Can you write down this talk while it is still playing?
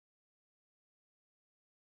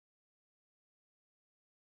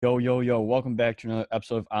Yo, yo, yo, welcome back to another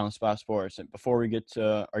episode of On the Spot Sports. And before we get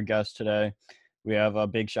to our guest today, we have a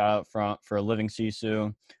big shout out for Living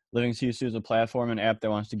Sisu. Living Sisu is a platform and app that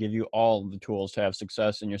wants to give you all the tools to have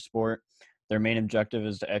success in your sport. Their main objective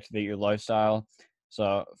is to activate your lifestyle.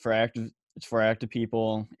 So it's for active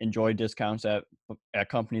people. Enjoy discounts at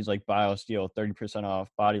companies like BioSteel, 30% off,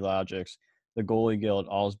 Body Logics, the Goalie Guild,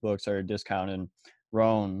 all his books are discounted.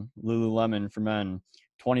 Roan, Lululemon for men,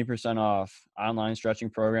 20% off. Online stretching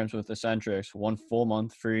programs with Eccentrics, 1 full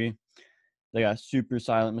month free. They got super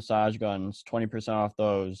silent massage guns, 20% off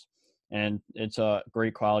those. And it's a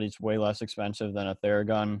great quality. It's way less expensive than a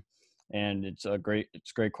Theragun, and it's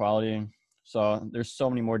great quality. So there's so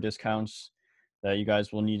many more discounts that you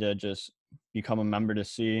guys will need to just become a member to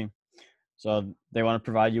see. So they want to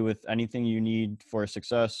provide you with anything you need for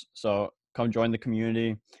success. So come join the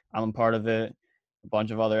community. I'm a part of it. A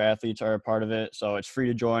bunch of other athletes are a part of it. So it's free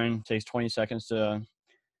to join. It takes 20 seconds to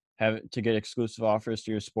get exclusive offers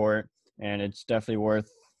to your sport, and it's definitely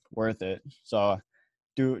worth it. So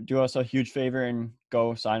do us a huge favor and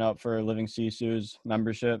go sign up for Living Sisu's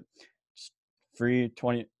membership. It's free,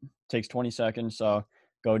 takes 20 seconds. So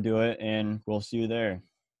go do it, and we'll see you there.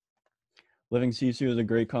 Living Sisu is a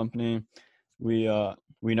great company. We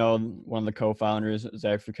know one of the co-founders,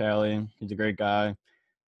 Zach Fricali. He's a great guy.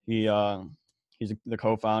 He's the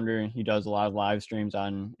co-founder. He does a lot of live streams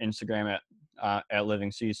on Instagram at Living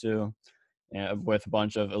Sisu, with a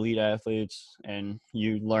bunch of elite athletes, and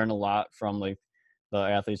you learn a lot from like the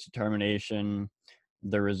athletes' determination,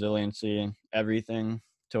 their resiliency, everything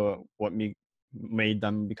to what made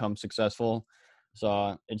them become successful.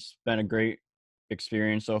 So it's been a great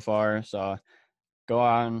experience so far. So go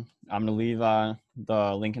on. I'm gonna leave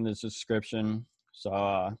the link in the description.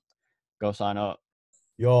 So go sign up.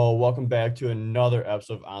 Yo, welcome back to another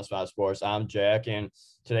episode of On Spot Sports. I'm Jack, and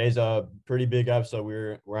today's a pretty big episode.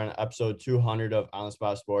 We're on episode 200 of On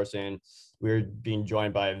Spot Sports, and we're being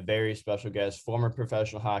joined by a very special guest, former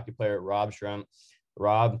professional hockey player Rob Schrem.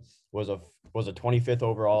 Rob was a 25th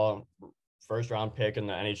overall first round pick in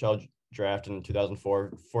the NHL draft in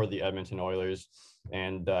 2004 for the Edmonton Oilers,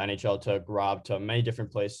 and the NHL took Rob to many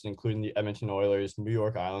different places, including the Edmonton Oilers, New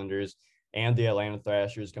York Islanders, and the Atlanta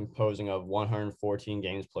Thrashers, composing of 114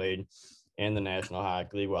 games played in the National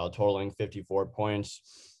Hockey League while totaling 54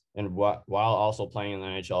 points. And while also playing in the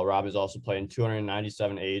NHL, Rob is also playing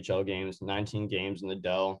 297 AHL games, 19 games in the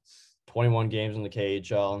DEL, 21 games in the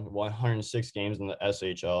KHL, 106 games in the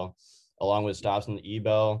SHL, along with stops in the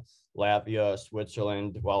EBEL, Latvia,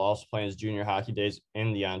 Switzerland, while also playing his junior hockey days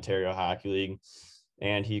in the Ontario Hockey League.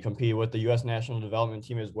 And he competed with the U.S. National Development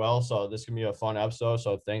Team as well. So this can be a fun episode.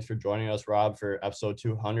 So thanks for joining us, Rob, for episode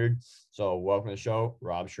 200. So welcome to the show,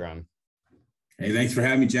 Rob Schrem. Hey, thanks for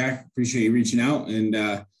having me, Jack. Appreciate you reaching out,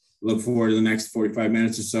 and look forward to the next 45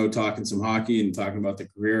 minutes or so talking some hockey and talking about the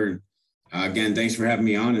career. And again, thanks for having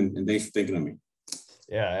me on, and thanks for thinking of me.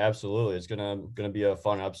 Yeah, absolutely. It's gonna be a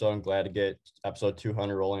fun episode. I'm glad to get episode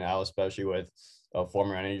 200 rolling out, especially with a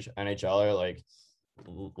former NHLer. Like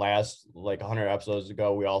last 100 episodes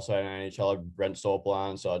ago, we also had an NHLer, Brent Sopel,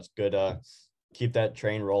 on, so it's good to keep that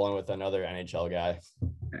train rolling with another NHL guy.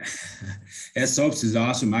 Yeah, Soaps is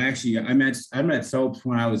awesome. I met Soaps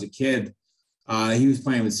when I was a kid. He was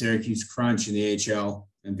playing with Syracuse Crunch in the AHL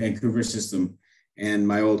and Vancouver system. And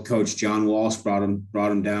my old coach, John Walsh, brought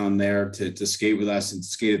him down there to skate with us and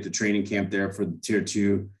skate at the training camp there for the Tier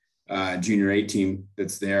 2 Junior A team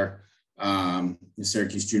that's there, the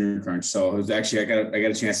Syracuse Junior Crunch. So it was actually, I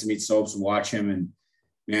got a chance to meet Soaps and watch him. And,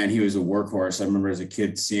 man, he was a workhorse. I remember as a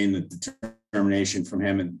kid seeing the determination from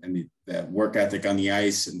him and the work ethic on the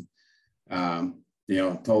ice. And,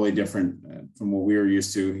 totally different from what we were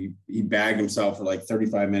used to. He bagged himself for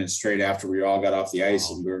 35 minutes straight after we all got off the ice.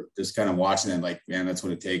 Wow. And we were just kind of watching it like, man, that's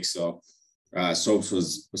what it takes. So Soaps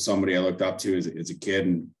was somebody I looked up to as a kid,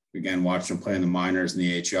 and again, watching him play in the minors and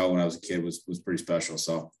the AHL when I was a kid was pretty special.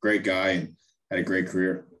 So great guy and had a great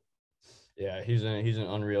career. Yeah, he's an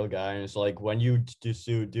unreal guy. And it's like, when you do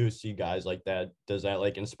see guys like that, does that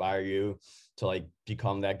inspire you to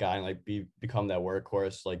become that guy and become that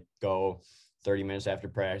workhorse, go 30 minutes after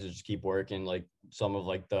practice, just keep working, some of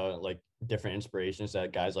the different inspirations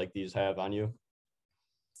that guys like these have on you?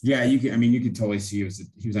 Yeah, you could totally see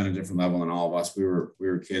he was on a different level than all of us. We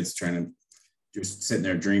were kids trying to just sitting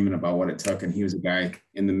there dreaming about what it took, and he was a guy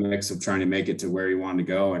in the mix of trying to make it to where he wanted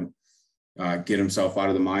to go and get himself out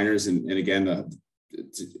of the minors. And again,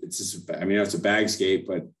 it's a bag skate,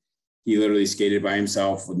 but he literally skated by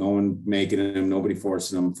himself with no one making him, nobody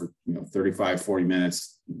forcing him for 35, 40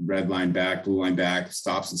 minutes, red line back, blue line back,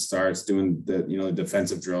 stops and starts, doing the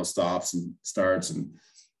defensive drill stops and starts. And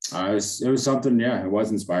It was something, yeah, it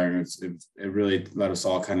was inspiring. It really let us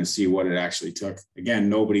all kind of see what it actually took. Again,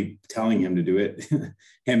 nobody telling him to do it,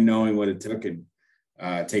 him knowing what it took and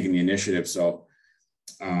taking the initiative. So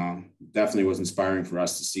definitely was inspiring for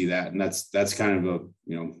us to see that. And that's kind of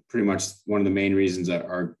pretty much one of the main reasons that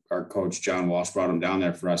our coach, John Walsh, brought him down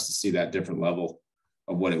there, for us to see that different level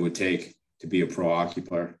of what it would take to be a pro hockey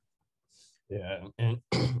player. Yeah.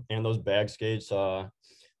 And those bag skates,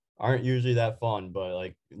 aren't usually that fun, but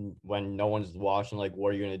like when no one's watching, like what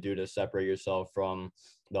are you going to do to separate yourself from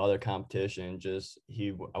the other competition?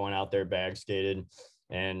 I went out there, bag skated,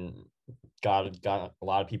 and got a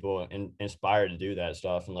lot of people inspired to do that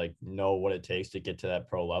stuff and like know what it takes to get to that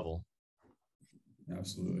pro level.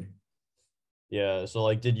 Absolutely. Yeah. So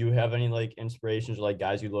like, did you have any like inspirations or like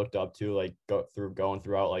guys you looked up to, like going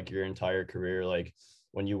throughout like your entire career, like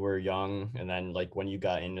when you were young and then like when you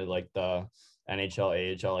got into like the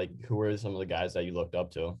NHL, AHL, like who were some of the guys that you looked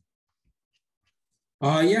up to?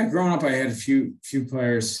 Yeah, growing up, I had a few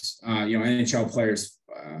players, NHL players.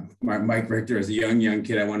 Mike Richter, as a young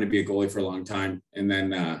kid, I wanted to be a goalie for a long time, and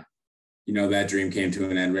then that dream came to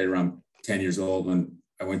an end right around 10 years old when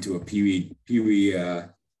I went to a Pee Wee.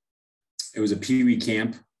 It was a Pee Wee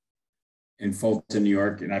camp in Fulton, New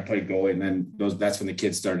York, and I played goalie. And then that's when the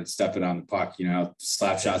kids started stepping on the puck.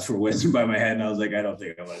 Slap shots were whizzing by my head, and I was like, I don't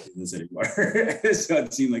think I want to do this anymore. So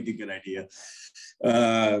it seemed like a good idea.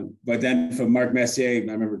 But then for Mark Messier,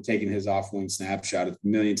 I remember taking his off-wing snapshot a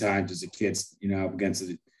million times as a kid, up against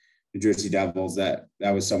the New Jersey Devils. That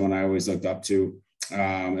was someone I always looked up to.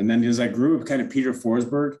 And then as I grew up, kind of Peter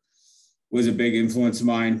Forsberg was a big influence of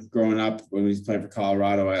mine growing up. When he was playing for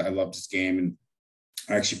Colorado, I loved his game, and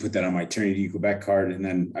I actually put that on my Trinity Quebec card. And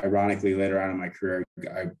then ironically, later on in my career,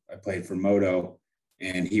 I played for Modo,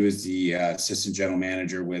 and he was the assistant general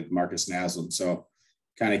manager with Marcus Naslund. So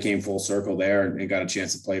kind of came full circle there and got a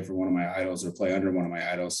chance to play for one of my idols or play under one of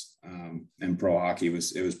my idols. And pro hockey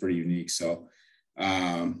was pretty unique. So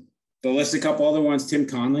the list, a couple other ones, Tim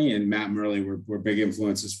Conley and Matt Murley were big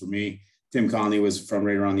influences for me. Tim Conley was from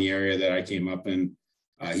right around the area that I came up in.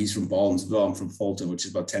 He's from Baldwinsville. I'm from Fulton, which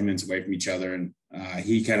is about 10 minutes away from each other. And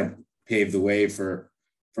he kind of paved the way for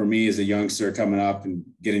me as a youngster coming up and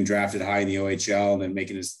getting drafted high in the OHL and then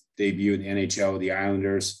making his debut in the NHL with the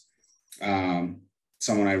Islanders.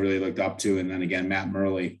 Someone I really looked up to. And then again, Matt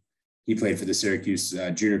Murley, he played for the Syracuse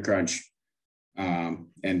Junior Crunch.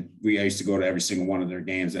 And I used to go to every single one of their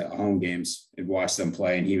games, at home games, and watch them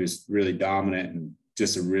play. And he was really dominant and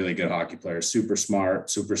just a really good hockey player, super smart,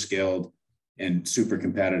 super skilled, and super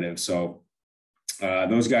competitive. So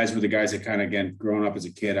those guys were the guys that kind of, again, growing up as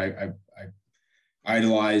a kid, I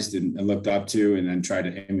idolized and looked up to and then tried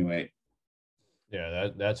to emulate. Yeah,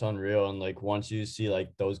 that's unreal. And like once you see like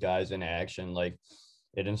those guys in action, like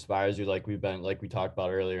it inspires you, like we talked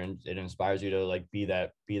about earlier, and it inspires you to like be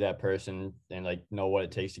that person and like know what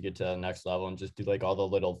it takes to get to the next level and just do like all the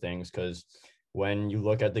little things. Because when you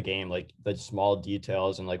look at the game, like the small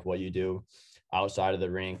details and like what you do outside of the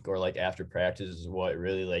rink or like after practice is what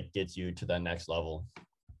really like gets you to that next level.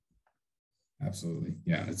 Absolutely.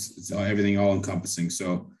 Yeah. It's everything all encompassing.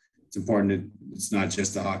 So it's important it's not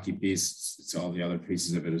just the hockey piece, it's all the other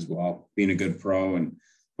pieces of it as well. Being a good pro and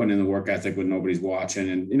putting in the work ethic when nobody's watching.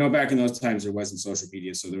 And, back in those times, there wasn't social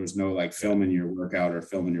media. So there was no like filming your workout or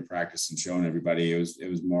filming your practice and showing everybody. It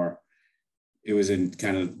was in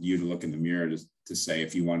kind of you to look in the mirror to say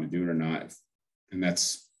if you want to do it or not. And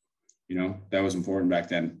that's, that was important back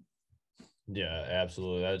then. Yeah,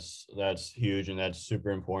 absolutely. That's huge. And that's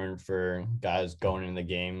super important for guys going in the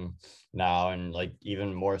game now. And like,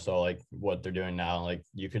 even more so like what they're doing now, like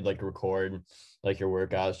you could like record like your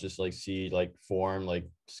workouts, just like see like form, like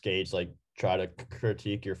skates, like try to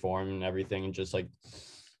critique your form and everything. And just like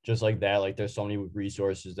that, like there's so many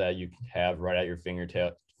resources that you have right at your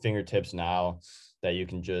fingertips now that you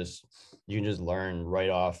can just learn right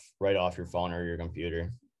off your phone or your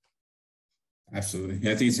computer. Absolutely.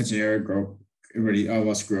 Yeah, I think it's such an era everybody, all of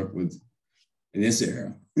us grew up with in this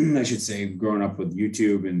era, I should say, growing up with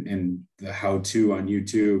YouTube and the how-to on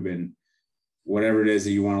YouTube and whatever it is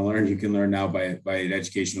that you want to learn, you can learn now by an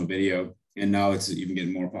educational video. And now it's even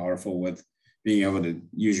getting more powerful with being able to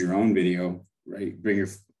use your own video, right? Bring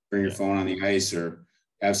your phone on the ice or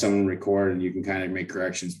have someone record and you can kind of make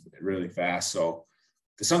corrections really fast. So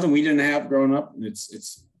it's something we didn't have growing up. And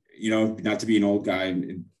it's not to be an old guy,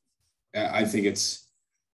 and I think it's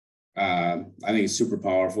super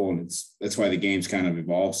powerful, and that's why the game's kind of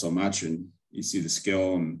evolved so much. And you see the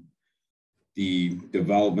skill and the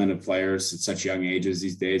development of players at such young ages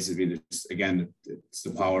these days. I mean, it's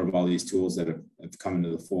the power of all these tools that have come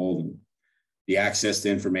into the fold. And the access to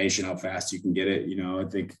information, how fast you can get it. I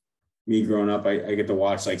think me growing up, I get to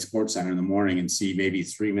watch like Sports Center in the morning and see maybe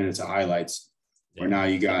 3 minutes of highlights. Or now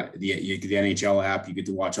you got the NHL app, you get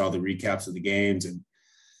to watch all the recaps of the games and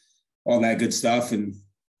all that good stuff, and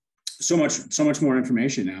so much more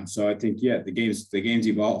information now. So I think, the game's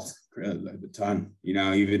evolved a ton.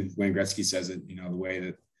 Even Wayne Gretzky says it.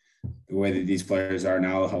 The way that these players are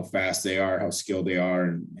now, how fast they are, how skilled they are,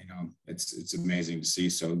 and it's amazing to see.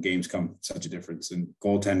 So games come such a difference, and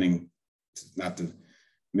goaltending, not to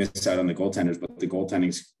miss out on the goaltenders, but the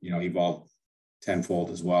goaltending's evolved tenfold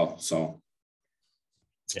as well. So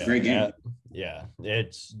it's a great game. Yeah,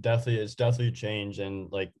 it's definitely changed,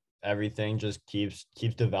 and like everything just keeps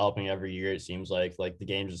developing every year. It seems like the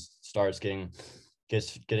game just starts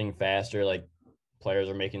getting faster. Like players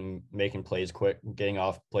are making plays quick, getting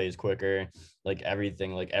off plays quicker. Like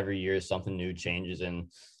everything, like every year something new changes, and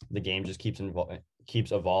the game just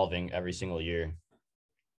keeps evolving every single year.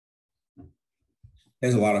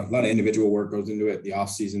 There's a lot of individual work goes into it. The off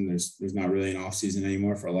season, there's not really an off season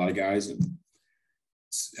anymore for a lot of guys, and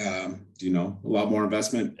a lot more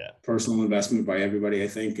investment, personal investment by everybody, I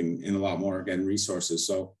think, and a lot more, again, resources.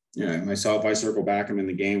 So, myself, I circle back. I'm in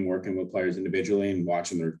the game working with players individually and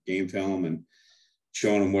watching their game film and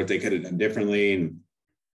showing them what they could have done differently, and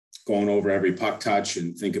going over every puck touch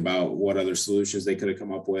and think about what other solutions they could have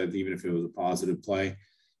come up with, even if it was a positive play.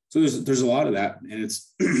 So there's a lot of that, and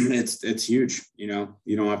it's it's huge. You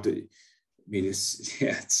don't have to. I mean, it's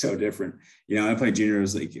so different. I played junior. It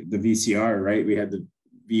was like the VCR, right? We had the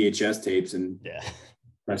VHS tapes, and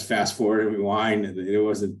press fast forward and rewind. And it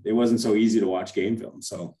wasn't so easy to watch game film.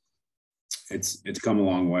 So it's come a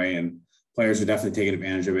long way, and players are definitely taking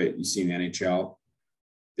advantage of it. You see in the NHL,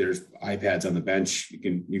 there's iPads on the bench.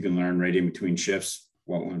 You can learn right in between shifts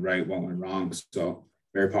what went right, what went wrong. So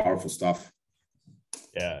very powerful stuff.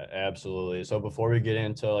 Yeah, absolutely. So before we get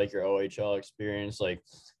into like your OHL experience, like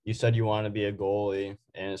you said you want to be a goalie,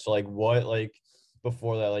 and so like what, like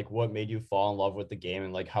before that, like what made you fall in love with the game,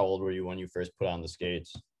 and like how old were you when you first put on the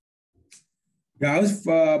skates? Yeah, I was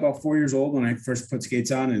about 4 years old when I first put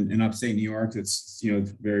skates on in upstate New York. It's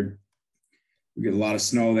we get a lot of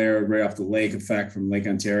snow there right off the lake, in fact, from Lake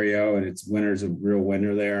Ontario, and winter's a real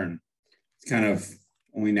winter there, and it's kind of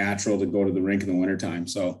only natural to go to the rink in the wintertime.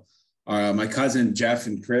 So my cousin Jeff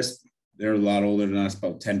and Chris, they're a lot older than us,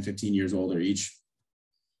 about 10, 15 years older each.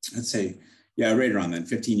 I'd say, right around then,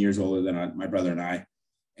 15 years older than my brother and I.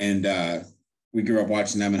 And we grew up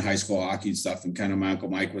watching them in high school hockey and stuff. And kind of my Uncle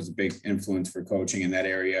Mike was a big influence for coaching in that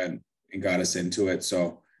area and got us into it.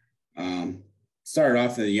 So started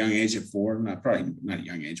off at a young age at 4, probably not a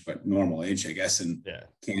young age, but normal age, I guess, in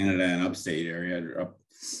Canada and upstate area, or up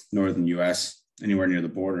northern US, anywhere near the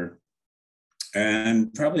border.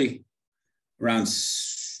 And probably around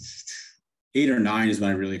 8 or 9 is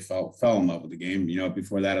when I really fell in love with the game.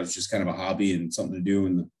 Before that, it was just kind of a hobby and something to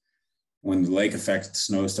do. When the lake effect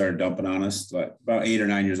snow started dumping on us, but about 8 or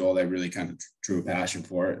 9 years old, I really kind of drew a passion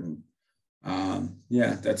for it. And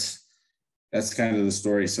that's kind of the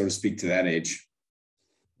story, so to speak, to that age.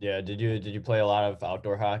 Yeah. Did you play a lot of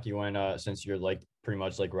outdoor hockey when since you're like pretty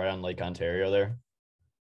much like right on Lake Ontario there?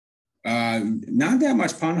 Not that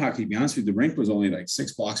much pond hockey, to be honest with you. The rink was only like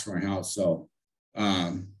 6 blocks from our house, so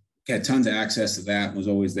had tons of access to that. Was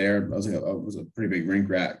always there. I was a pretty big rink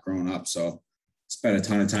rat growing up, so spent a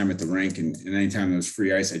ton of time at the rink. And anytime there was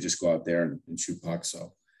free ice, I just go out there and shoot pucks.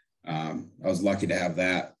 So I was lucky to have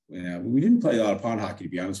that. We didn't play a lot of pond hockey, to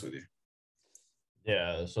be honest with you.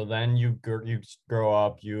 Yeah. So then you grow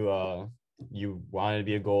up. You wanted to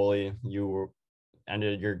be a goalie. You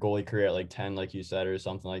ended your goalie career at like 10, like you said, or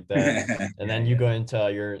something like that. And then you go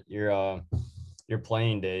into your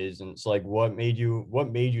playing days. And so like what made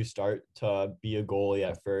you start to be a goalie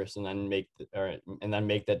at first, and then make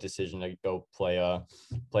that decision to go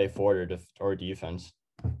play forward or defense?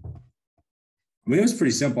 I mean, it was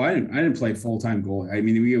pretty simple. I didn't play full-time goalie. I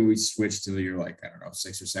mean, we always switched till you're like, I don't know,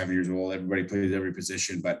 6 or 7 years old. Everybody plays every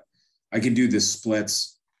position, but I could do the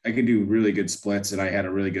splits. I could do really good splits, and I had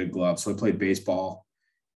a really good glove. So I played baseball.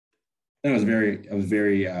 And I was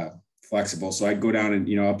very flexible. So I'd go down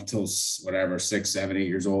and, up until whatever, 6, 7, 8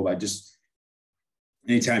 years old,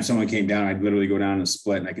 anytime someone came down, I'd literally go down and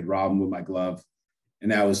split, and I could rob them with my glove.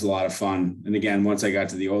 And that was a lot of fun. And again, once I got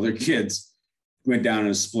to the older kids, went down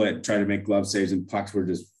in a split, tried to make glove saves, and pucks were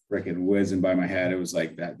just freaking whizzing by my head. It was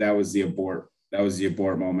like that. That was the abort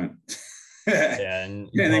moment. Yeah, and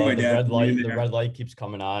the red light keeps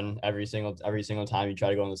coming on every single time you try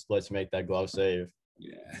to go in the split to make that glove save.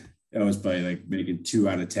 Yeah, that was probably like making 2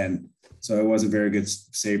 out of 10. So it was a very good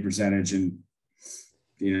save percentage, and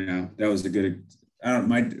that was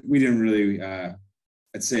we didn't really,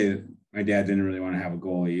 I'd say that my dad didn't really want to have a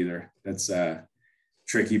goalie either. That's a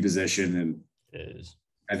tricky position. And It is.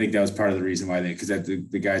 I think that was part of the reason why because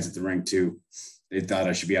the guys at the rink too, they thought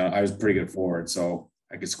I should be out. I was pretty good forward, so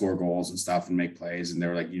I could score goals and stuff and make plays. And they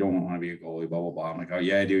were like, "You don't want to be a goalie, blah, blah, blah." I'm like, "Oh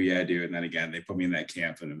yeah, I do. Yeah, I do." And then again, they put me in that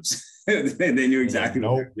camp and it was, they knew exactly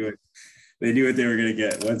what they were doing. They knew what they were going to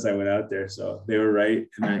get once I went out there. So they were right.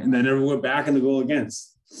 And I never went back in the goal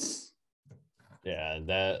against. Yeah,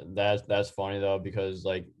 that's funny though, because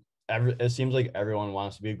like it seems like everyone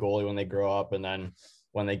wants to be a goalie when they grow up, and then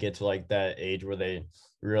when they get to like that age where they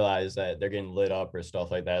realize that they're getting lit up or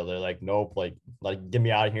stuff like that, they're like, nope, like get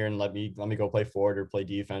me out of here and let me go play forward or play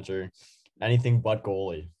defense or anything but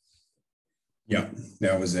goalie. Yeah,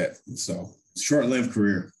 that was it. So short-lived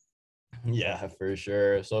career. Yeah, for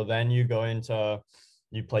sure. So then you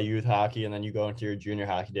play youth hockey, and then you go into your junior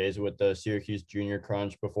hockey days with the Syracuse Junior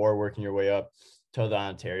Crunch before working your way up to the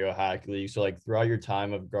Ontario Hockey League. So like throughout your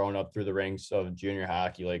time of growing up through the ranks of junior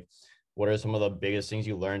hockey, like what are some of the biggest things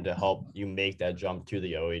you learned to help you make that jump to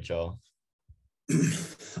the OHL?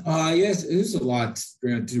 Yes, it was a lot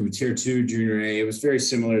to do with Tier 2 Junior A. It was very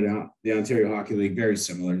similar to the Ontario Hockey League, very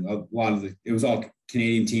similar. A lot of it was all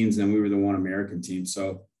Canadian teams, and we were the one American team.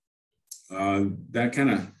 So that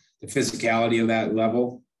kind of the physicality of that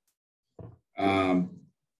level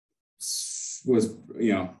was,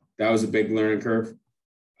 that was a big learning curve.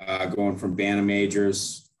 Going from Bantam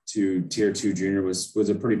majors to Tier 2 Junior was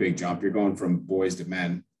a pretty big jump. You're going from boys to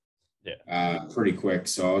men. Yeah. Pretty quick.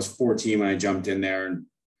 So I was 14 when I jumped in there, and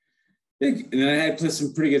then I had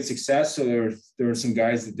some pretty good success. So there were some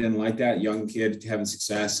guys that didn't like that, young kid having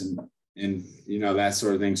success and that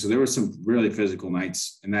sort of thing. So there were some really physical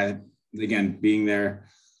nights, and that, again, being there,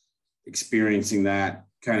 experiencing that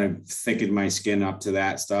kind of thickened my skin up to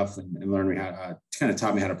that stuff and learned me how kind of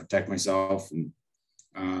taught me how to protect myself. And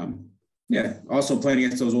also playing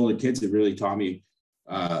against those older kids, it really taught me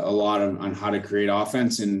a lot on how to create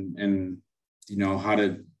offense and how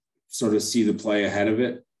to sort of see the play ahead of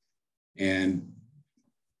it and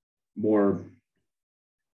more,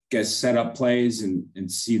 set up plays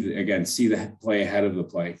and see the play ahead of the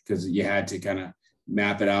play, because you had to kind of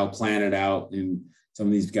map it out, plan it out. And some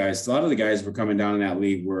of these guys, a lot of the guys were coming down in that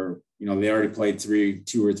league were, they already played 2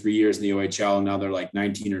 or 3 years in the OHL, and now they're like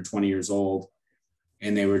 19 or 20 years old,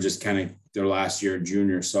 and they were just kind of their last year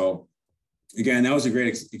junior. So again, that was a great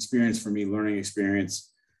experience for me, learning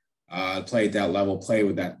experience, play at that level, play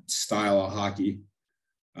with that style of hockey.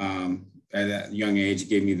 At that young age, it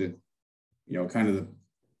gave me the, kind of the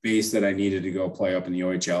base that I needed to go play up in the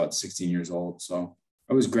OHL at 16 years old. So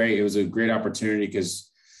it was great. It was a great opportunity because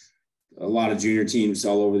a lot of junior teams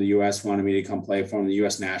all over the U.S. wanted me to come play for them. The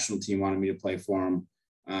U.S. national team wanted me to play for them.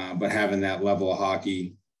 But having that level of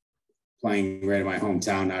hockey, playing right in my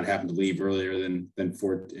hometown, not having to leave earlier than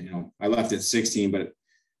I left at 16, but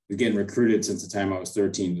was getting recruited since the time I was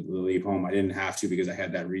 13 to leave home. I didn't have to because I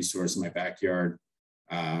had that resource in my backyard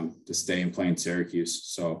to stay and play in Syracuse.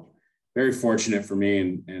 So very fortunate for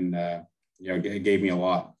me, and it gave me a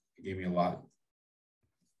lot. It gave me a lot.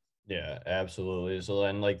 Yeah, absolutely. So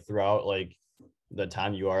then like throughout like the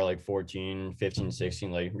time you are like 14, 15,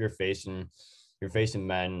 16, like you're facing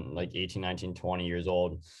men like 18, 19, 20 years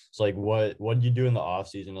old. So like what do you do in the off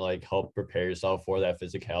season to like help prepare yourself for that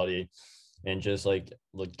physicality and just like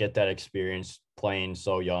get that experience playing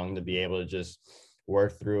so young to be able to just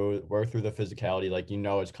work through the physicality, like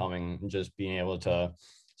it's coming, and just being able to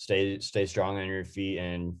stay strong on your feet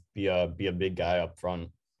and be a big guy up front?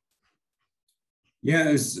 Yeah,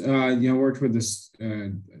 it was, worked with this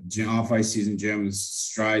off-ice season gym, the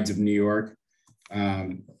Strides of New York.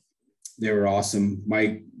 They were awesome.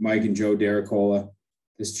 Mike and Joe Dericola,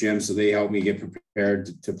 this gym. So they helped me get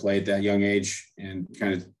prepared to play at that young age and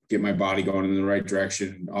kind of get my body going in the right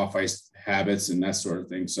direction, off-ice habits and that sort of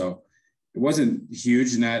thing. So it wasn't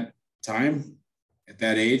huge in that time at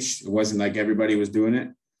that age. It wasn't like everybody was doing it.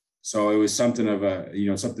 So it was something of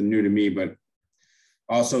something new to me, but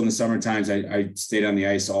also in the summer times, I stayed on the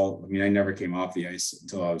ice I never came off the ice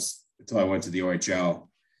until I went to the OHL.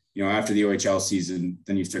 After the OHL season,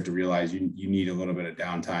 then you start to realize you need a little bit of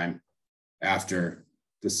downtime after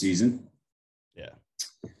the season. Yeah.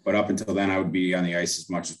 But up until then, I would be on the ice as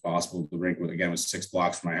much as possible. The rink, again, was 6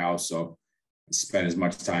 blocks from my house. So I spent as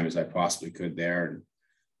much time as I possibly could there.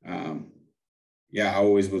 And I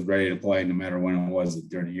always was ready to play no matter when it was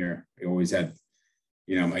during the year. I always had,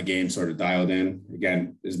 my game sort of dialed in.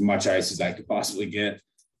 Again, as much ice as I could possibly get,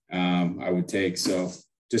 I would take. So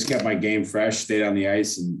just kept my game fresh, stayed on the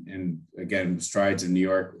ice, and again, Strides in New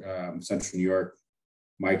York, Central New York.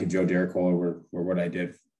 Mike and Joe Dericola were what I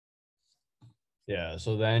did. Yeah.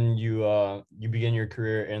 So then you begin your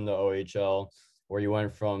career in the OHL, where you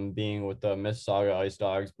went from being with the Mississauga Ice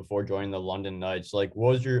Dogs before joining the London Knights. Like, what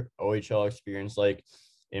was your OHL experience like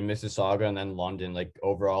in Mississauga and then London? Like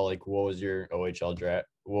overall, like what was your OHL draft?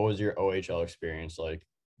 What was your OHL experience like?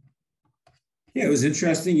 Yeah, it was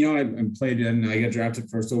interesting. I played and I got drafted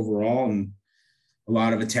first overall, and a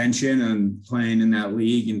lot of attention and playing in that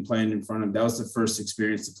league and playing in front of, that was the first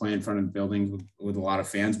experience to play in front of buildings with a lot of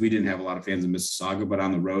fans. We didn't have a lot of fans in Mississauga, but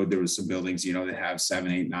on the road, there was some buildings, that have 7,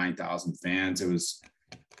 8, 9,000 fans. It was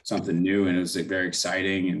something new, and it was like very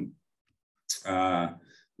exciting. And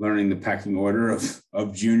learning the pecking order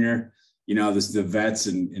of junior, the vets,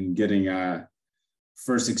 and getting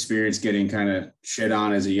first experience getting kind of shit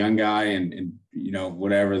on as a young guy, and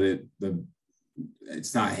whatever the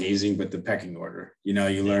it's not hazing, but the pecking order. You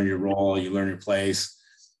learn your role, you learn your place,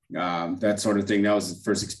 that sort of thing. That was the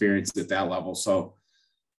first experience at that level. So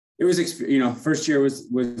it was, first year was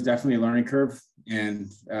definitely a learning curve. And,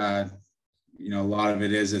 a lot of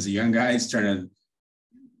it is, as a young guy, it's trying to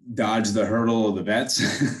dodge the hurdle of the vets.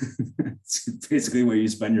 It's basically what you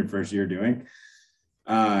spend your first year doing.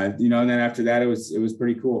 And then after that, it was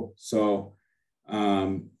pretty cool. So,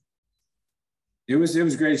 it was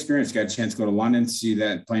a great experience. Got a chance to go to London, see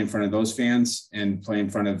that, play in front of those fans, and play in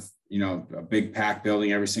front of, a big packed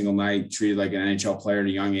building every single night, treated like an NHL player at a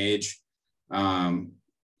young age.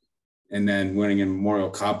 And then winning a Memorial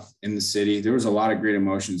Cup in the city. There was a lot of great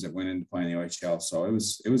emotions that went into playing the OHL. So it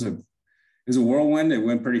was a whirlwind. It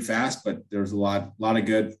went pretty fast, but there was a lot of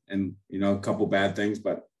good and, a couple bad things,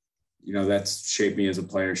 but that's shaped me as a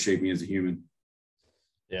player, shaped me as a human.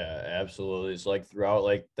 Yeah, absolutely. It's like throughout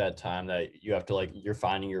like that time that you have to you're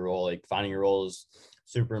finding your role. Like finding your role is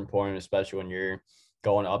super important, especially when you're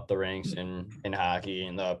going up the ranks in hockey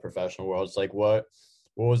in the professional world. It's like what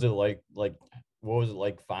was it like what was it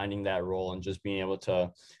like finding that role and just being able to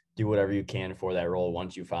do whatever you can for that role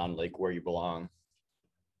once you found like where you belong?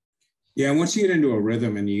 Yeah, once you get into a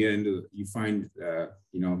rhythm and you find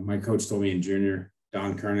my coach told me in junior,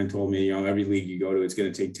 Don Kernan told me, every league you go to, it's going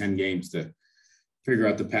to take 10 games to figure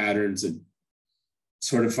out the patterns and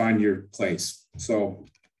sort of find your place. So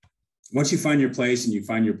once you find your place and you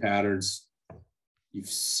find your patterns, you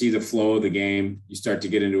see the flow of the game, you start to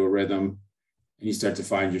get into a rhythm and you start to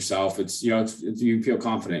find yourself. It's, you feel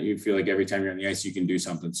confident. You feel like every time you're on the ice, you can do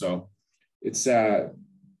something. So it's,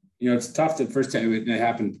 it's tough. The first time it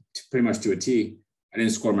happened pretty much to a T. I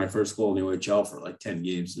didn't score my first goal in the OHL for like 10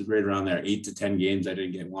 games. It was right around there, 8 to 10 games. I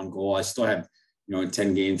didn't get one goal. I still had, in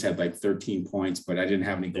 10 games had like 13 points, but I didn't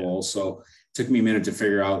have any goals. So it took me a minute to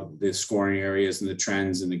figure out the scoring areas and the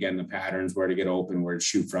trends and again, the patterns, where to get open, where to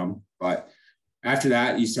shoot from. But after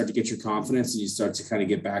that, you start to get your confidence and you start to kind of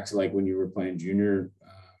get back to like when you were playing junior,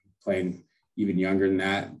 playing even younger than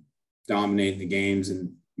that, dominating the games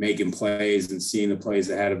and making plays and seeing the plays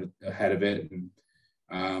ahead of it. And,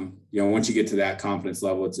 once you get to that confidence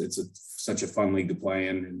level, it's such a fun league to play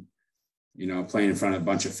in, and, playing in front of a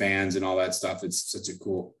bunch of fans and all that stuff. It's a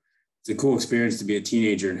cool experience to be a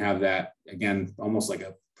teenager and have that, again, almost like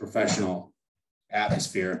a professional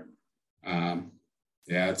atmosphere.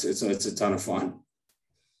 It's a ton of fun.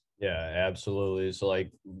 Yeah, absolutely. So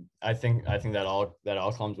like, I think that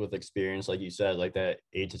all comes with experience. Like you said, like that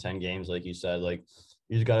 8 to 10 games, like you said, like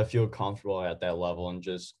you just got to feel comfortable at that level and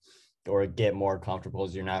or get more comfortable,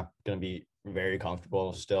 as you're not going to be very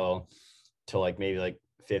comfortable still to like maybe like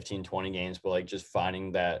 15, 20 games, but like just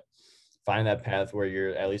finding that path where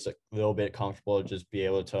you're at least a little bit comfortable to just be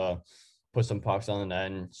able to put some pucks on the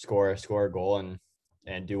net and score a goal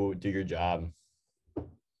and do your job.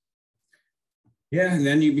 Yeah, and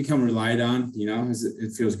then you become relied on,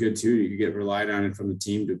 it feels good too. You get relied on from the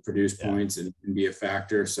team to produce points and be a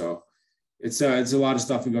factor. So it's a lot of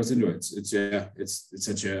stuff that goes into it. It's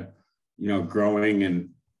such a, growing and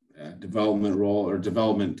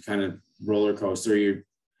development kind of roller coaster.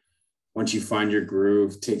 Once you find your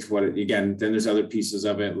groove, then there's other pieces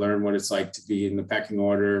of it. Learn what it's like to be in the pecking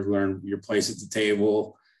order, learn your place at the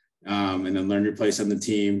table, and then learn your place on the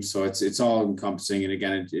team. So it's all encompassing. And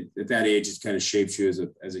again, at that age, it kind of shapes you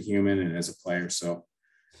as a human and as a player. So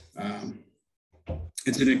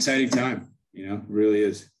it's an exciting time, it really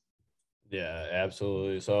is. Yeah,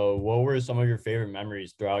 absolutely. So what were some of your favorite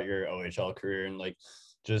memories throughout your OHL career? And like,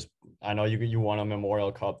 I know you won a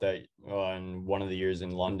Memorial Cup that in one of the years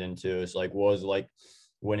in London too. So like, what was like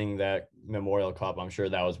winning that Memorial Cup? I'm sure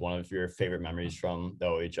that was one of your favorite memories from the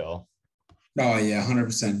OHL. Oh yeah,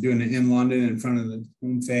 100%. Doing it in London in front of the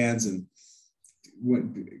home fans and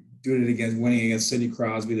winning against Sidney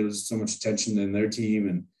Crosby. There was so much attention in their team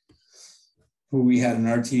and who we had in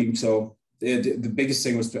our team. So the biggest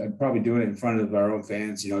thing was probably doing it in front of our own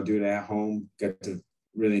fans, doing it at home, get to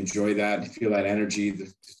really enjoy that, feel that energy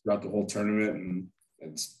throughout the whole tournament. And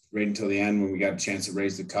it's right until the end when we got a chance to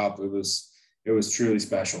raise the cup. It was truly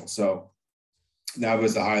special. So that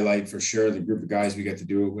was the highlight for sure. The group of guys we got to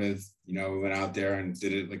do it with, we went out there and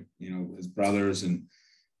did it like, as brothers and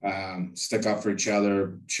stuck up for each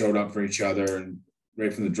other, showed up for each other, and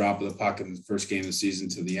right from the drop of the puck in the first game of the season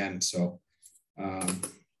to the end. So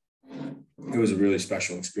it was a really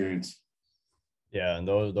special experience. Yeah, and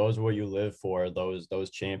those are what you live for, those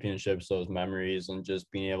championships, those memories, and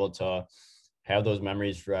just being able to have those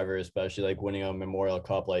memories forever, especially like winning a Memorial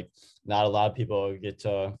Cup. Like, not a lot of people get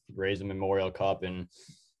to raise a Memorial Cup and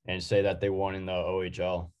say that they won in the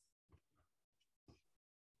OHL.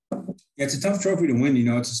 Yeah, it's a tough trophy to win.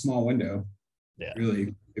 It's a small window. Yeah,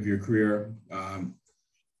 really, of your career.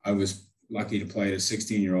 I was lucky to play at a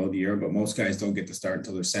 16-year-old year, but most guys don't get to start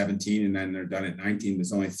until they're 17, and then they're done at 19.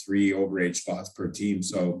 There's only 3 overage spots per team.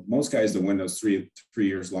 So most guys, the window's 3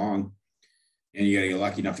 years long, and you got to get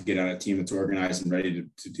lucky enough to get on a team that's organized and ready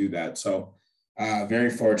to do that. So very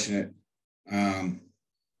fortunate to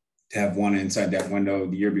have won inside that window.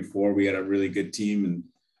 The year before, we had a really good team, and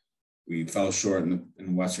we fell short in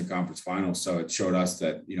the Western Conference Finals. So it showed us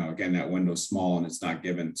that, again, that window's small and it's not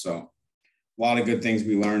given. So a lot of good things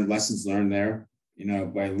we learned, lessons learned there,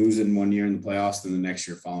 by losing one year in the playoffs, then the next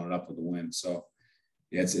year following it up with a win. So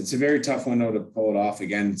yeah, it's a very tough window to pull it off.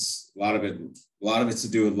 Again, it's a lot of it's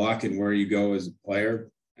to do with luck and where you go as a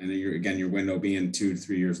player. And then your window being 2 to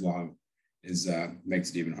 3 years long makes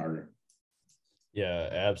it even harder. Yeah,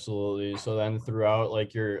 absolutely. So then throughout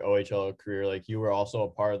like your OHL career, like you were also a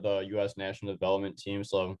part of the U.S. national development team.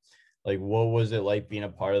 So like, what was it like being a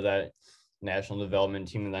part of that national development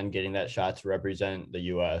team and then getting that shot to represent the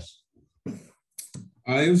U.S.?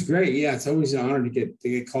 It was great. Yeah, it's always an honor to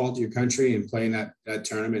get called to your country and play in that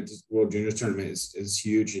tournament. This World Juniors tournament is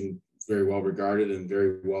huge and very well regarded and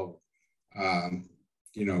very well,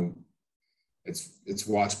 it's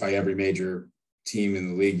watched by every major team in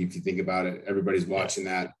the league. If you think about it, everybody's watching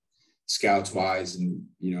that, scouts wise, and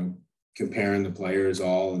comparing the players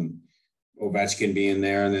all, and Ovechkin being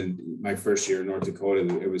there. And then my first year in North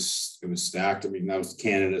Dakota, it was stacked. I mean, that was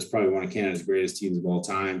Canada's, probably one of Canada's greatest teams of all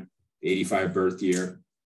time. The 85 birth year,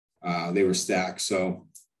 they were stacked. So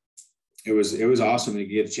it was awesome to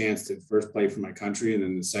get a chance to first play for my country. And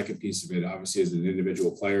then the second piece of it, obviously, as an individual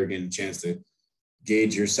player, getting a chance to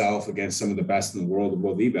gauge yourself against some of the best in the world,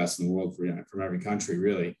 well, the best in the world from every country,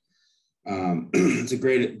 really. It's a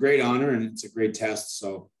great honor, and it's a great test.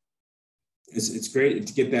 So it's great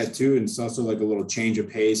to get that too. And it's also like a little change of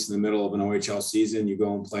pace in the middle of an OHL season. You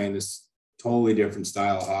go and play in this totally different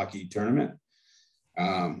style of hockey tournament.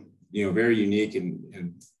 Very unique,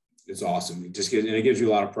 and it's awesome. It gives you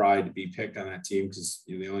a lot of pride to be picked on that team, because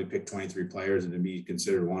they only pick 23 players, and to be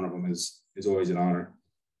considered one of them is always an honor.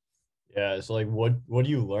 Yeah. So like, what do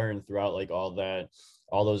you learn throughout like all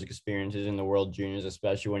those experiences in the World Juniors,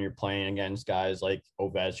 especially when you're playing against guys like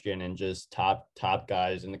Ovechkin and just top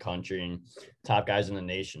guys in the country and top guys in the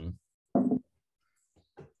nation?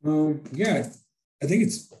 Yeah, I think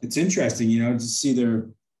it's interesting, to see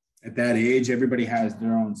at that age, everybody has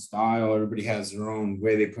their own style. Everybody has their own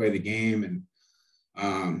way they play the game.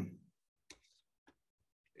 And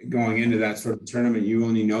going into that sort of tournament, you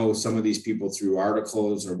only know some of these people through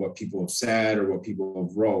articles or what people have said or what people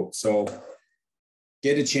have wrote. So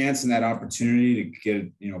get a chance and that opportunity to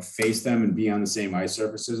get, face them and be on the same ice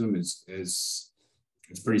surface as them is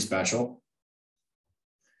it's pretty special.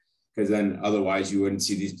 Because then otherwise you wouldn't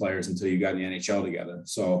see these players until you got in the NHL together.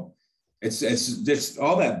 So it's just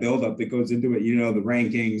all that buildup that goes into it, the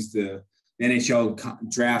rankings, the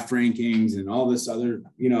NHL draft rankings, and all this other,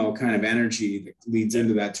 kind of energy that leads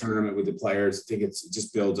into that tournament with the players. I think it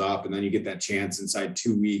just builds up, and then you get that chance inside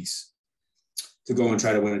 2 weeks to go and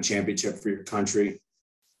try to win a championship for your country.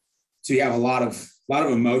 So you have a lot of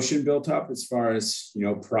emotion built up as far as,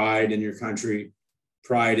 pride in your country,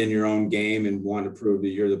 pride in your own game, and want to prove that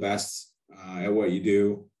you're the best at what you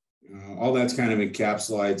do. All that's kind of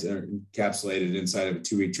encapsulated inside of a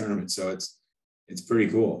 2-week tournament. So it's pretty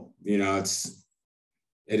cool. It's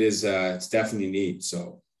definitely neat.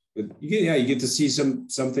 So, but you get to see some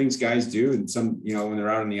things guys do, and some, when they're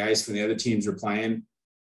out on the ice, when the other teams are playing,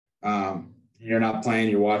 you're not playing,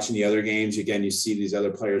 you're watching the other games. Again, you see these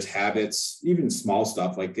other players' habits, even small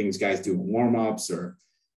stuff like things guys do in warm-ups or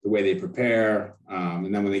the way they prepare. And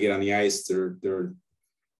then when they get on the ice, they're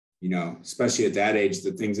especially at that age,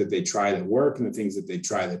 the things that they try that work and the things that they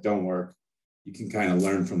try that don't work, you can kind of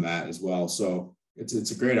learn from that as well. So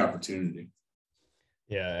it's a great opportunity.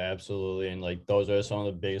 Yeah, absolutely. And like those are some of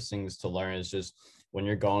the biggest things to learn is just when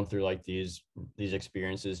you're going through like these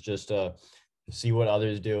experiences, just to see what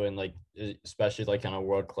others do, and like especially like on a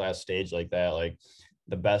world class stage like that, like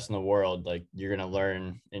the best in the world, like you're gonna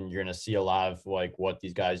learn and you're gonna see a lot of like what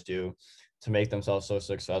these guys do to make themselves so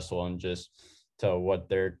successful, and just to what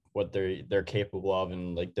they're capable of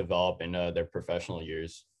and like develop in their professional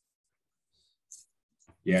years.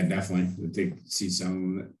 Yeah, definitely. I think see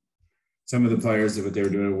some of the players that what they were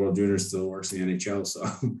doing at World Junior still works in the NHL, so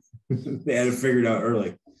they had it figured out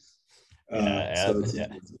early. Yeah,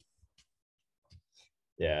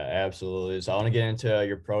 yeah, absolutely. So I want to get into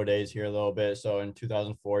your pro days here a little bit. So in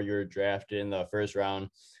 2004, you were drafted in the first round,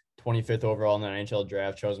 25th overall in the NHL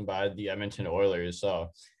draft, chosen by the Edmonton Oilers.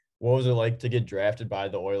 So what was it like to get drafted by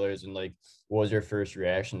the Oilers, and like what was your first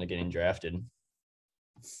reaction to getting drafted?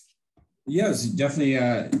 Yeah, it was definitely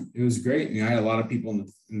it was great. I had a lot of people in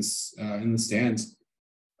the stands.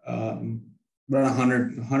 Around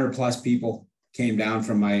 100 plus people came down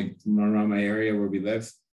from around my area where we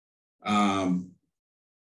live.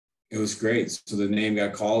 It was great. So the name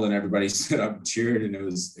got called and everybody stood up and cheered, and it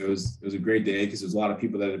was a great day because there's a lot of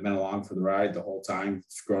people that had been along for the ride the whole time,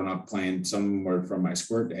 growing up playing. Some were from my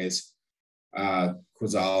squirt days. Quazales,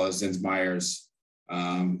 Zinsmeyers.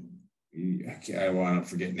 I want to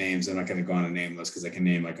forget names. I'm not going to go on a name list because I can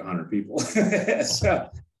name like 100 people. So,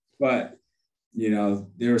 but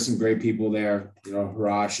there were some great people there.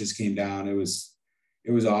 Harash just came down. It was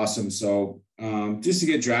awesome. So just to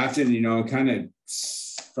get drafted, kind of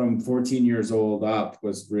from 14 years old up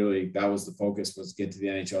was really, that was the focus, was get to the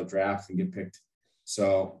NHL draft and get picked.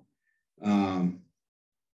 So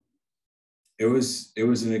it was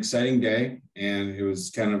an exciting day, and it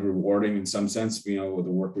was kind of rewarding in some sense, with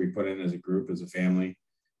the work we put in as a group, as a family,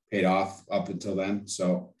 paid off up until then.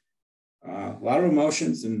 So a lot of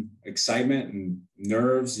emotions and excitement and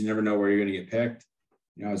nerves. You never know where you're going to get picked.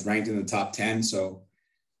 I was ranked in the top 10. So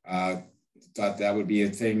thought that would be a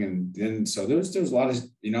thing. And then, so there was a lot of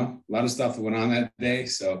stuff that went on that day.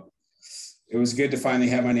 So it was good to finally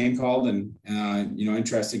have my name called, and,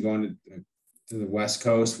 interested going to the West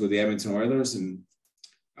Coast with the Edmonton Oilers. And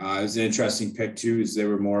it was an interesting pick too, because they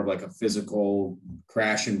were more of like a physical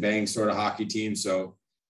crash and bang sort of hockey team. So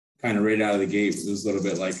kind of right out of the gate, it was a little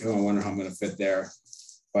bit like, oh, I wonder how I'm going to fit there.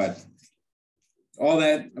 But all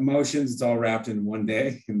that emotions, it's all wrapped in one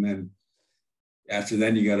day. And then after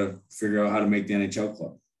then, you got to figure out how to make the NHL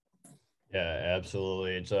club. Yeah,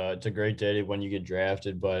 absolutely. It's a great day when you get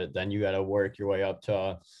drafted, but then you got to work your way up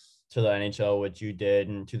to the NHL, which you did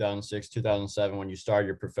in 2006, 2007, when you started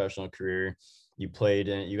your professional career. You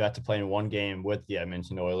got to play in one game with the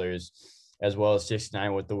Edmonton Oilers, as well as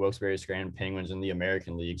 69 with the Wilkes-Barre Scranton Penguins in the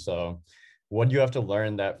American League. So what do you have to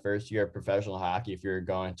learn that first year of professional hockey if you're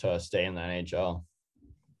going to stay in the NHL?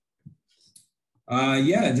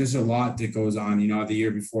 Yeah, there's a lot that goes on. The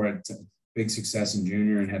year before, I had big success in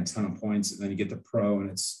junior and had a ton of points, and then you get the pro, and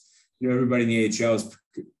it's, everybody in the AHL is,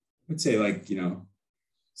 I'd say, like,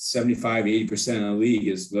 75, 80% of the league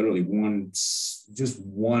is literally just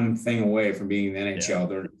one thing away from being in the NHL.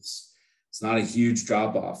 Yeah. It's not a huge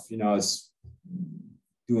drop off. It's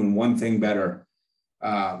doing one thing better.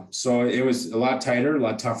 So it was a lot tighter, a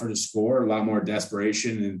lot tougher to score, a lot more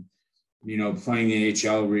desperation, and playing the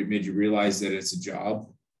AHL made you realize that it's a job.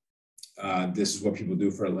 This is what people do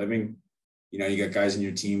for a living. You got guys in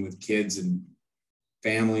your team with kids and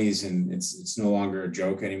families, and it's no longer a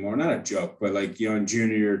joke anymore. Not a joke, but like, in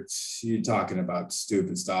junior, you're talking about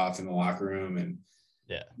stupid stuff in the locker room, and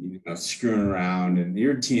screwing around, and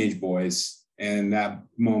you're teenage boys. And that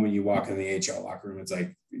moment you walk in the AHL locker room, it's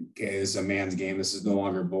like, okay, this is a man's game. This is no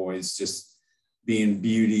longer boys just being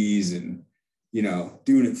beauties and,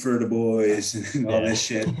 doing it for the boys and all this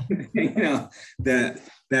shit.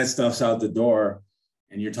 That stuff's out the door,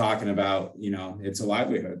 and you're talking about, it's a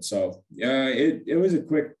livelihood. So yeah, it was a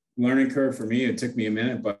quick learning curve for me. It took me a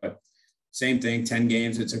minute, but same thing, 10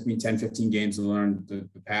 games. It took me 10, 15 games to learn the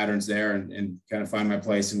patterns there and kind of find my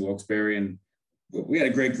place in Wilkes-Barre. And we had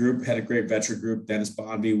a great group, had a great veteran group, Dennis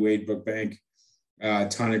Bonby, Wade Brookbank, a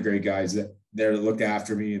ton of great guys that looked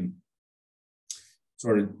after me, and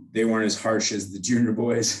sort of, they weren't as harsh as the junior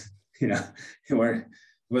boys. It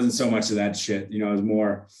wasn't so much of that shit. It was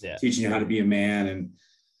more teaching you how to be a man and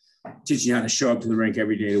teaching you how to show up to the rink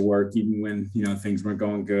every day to work, even when, things weren't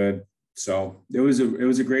going good. So it was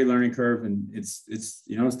a great learning curve, and it's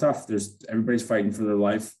tough. Everybody's fighting for their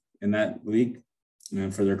life in that league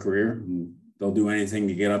and for their career, and they'll do anything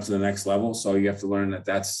to get up to the next level. So you have to learn that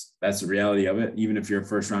that's the reality of it. Even if you're a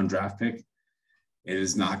first round draft pick, it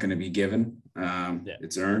is not going to be given.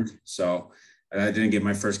 It's earned. So I didn't get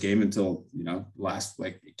my first game until, last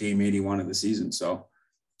like game 81 of the season. So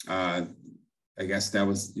I guess that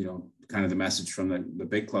was, kind of the message from the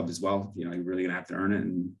big club as well. You're really going to have to earn it,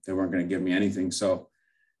 and they weren't going to give me anything. So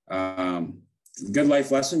good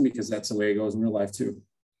life lesson, because that's the way it goes in real life too.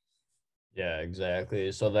 Yeah,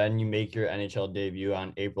 exactly. So then you make your NHL debut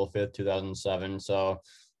on April 5th, 2007. So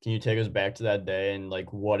can you take us back to that day and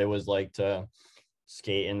like what it was like to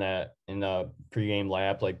skate in the pregame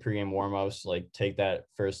lap, like pregame warmups, like take that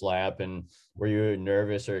first lap? And were you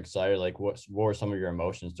nervous or excited? Like what were some of your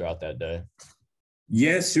emotions throughout that day?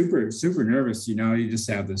 Yeah, super, super nervous. You just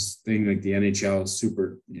have this thing like the NHL is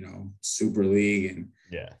super, super league, and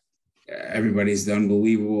Yeah. everybody's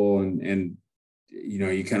unbelievable. And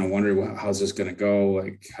you kind of wonder, how's this going to go?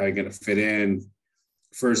 Like, how are you going to fit in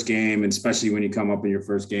first game? And especially when you come up in your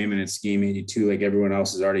first game and it's game 82, like everyone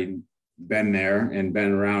else has already been there and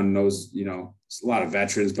been around, knows, it's a lot of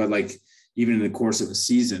veterans, but like even in the course of a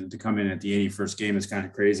season to come in at the 81st game is kind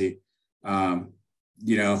of crazy.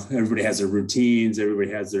 Everybody has their routines,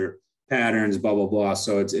 everybody has their patterns, blah, blah, blah.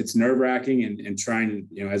 So it's nerve wracking, and trying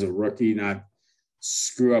to, as a rookie, not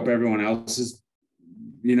screw up everyone else's,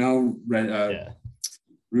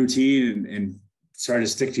 routine, and try to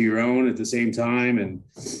stick to your own at the same time. And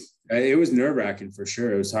it was nerve wracking for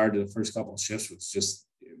sure. It was hard. The first couple of shifts was just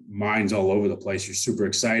minds all over the place. You're super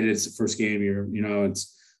excited. It's the first game.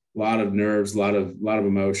 It's a lot of nerves, a lot of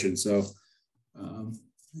emotion. So,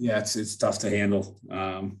 it's tough to handle.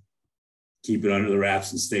 Keep it under the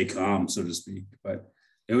wraps and stay calm, so to speak. But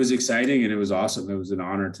it was exciting and it was awesome. It was an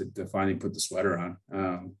honor to finally put the sweater on.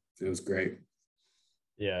 It was great.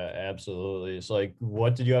 Yeah, absolutely. So, like,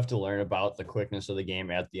 what did you have to learn about the quickness of the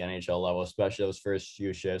game at the NHL level, especially those first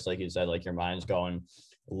few shifts? Like you said, like your mind's going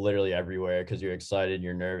literally everywhere because you're excited,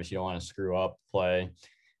 you're nervous, you don't want to screw up play,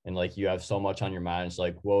 and like you have so much on your mind. It's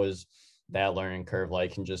like, what was that learning curve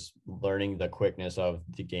like, and just learning the quickness of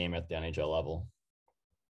the game at the NHL level?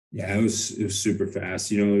 Yeah, it was super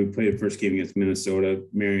fast. We played the first game against Minnesota.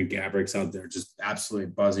 Marian Gabourik's out there just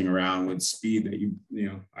absolutely buzzing around with speed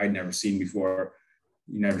that I'd never seen before.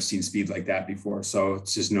 You never seen speed like that before. So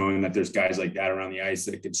it's just knowing that there's guys like that around the ice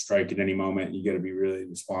that could strike at any moment. You got to be really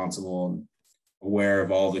responsible and aware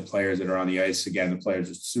of all the players that are on the ice. Again, the players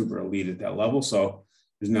are super elite at that level. So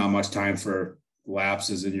there's not much time for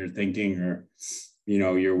lapses in your thinking or,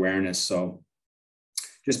 your awareness. So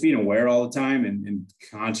just being aware all the time and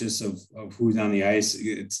conscious of who's on the ice.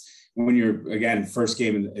 It's when you're, again, first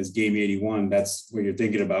game is game 81. That's what you're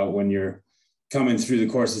thinking about when you're coming through the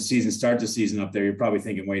course of the season, start the season up there. You're probably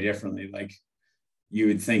thinking way differently. Like you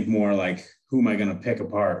would think more like, who am I going to pick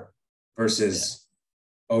apart versus,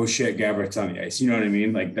 oh shit, Gabourik's on the ice. You know what I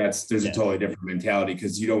mean? Like there's a totally different mentality,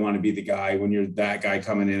 because you don't want to be the guy when you're that guy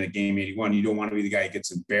coming in at game 81. You don't want to be the guy that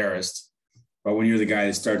gets embarrassed. But when you're the guy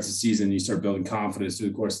that starts the season, you start building confidence through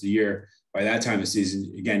the course of the year. By that time of the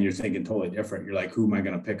season, again, you're thinking totally different. You're like, who am I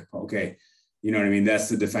going to pick? Okay, you know what I mean? That's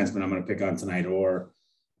the defenseman I'm going to pick on tonight. Or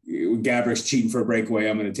Gabourik's cheating for a breakaway,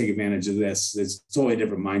 I'm going to take advantage of this. It's a totally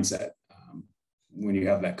different mindset when you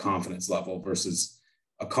have that confidence level versus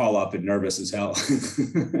a call up and nervous as hell.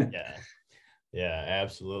 Yeah,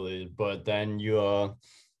 absolutely. But then you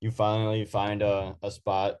finally find a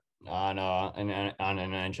spot on an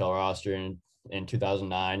NHL roster in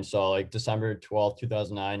 2009. So like December 12th,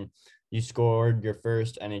 2009, you scored your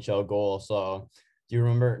first NHL goal. So do you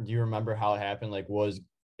remember how it happened? Like, was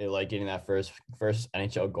it like getting that first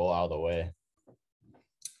NHL goal out of the way?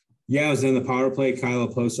 Yeah, I was in the power play. Kyle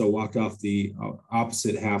Oposo walked off the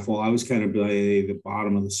opposite half wall. I was kind of by the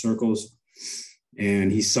bottom of the circles,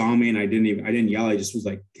 and he saw me, and I didn't yell. I just was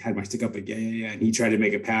like, had my stick up like, yeah. And he tried to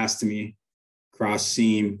make a pass to me, cross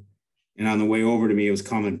seam. And on the way over to me, it was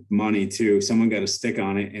coming money too. Someone got a stick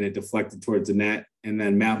on it and it deflected towards the net. And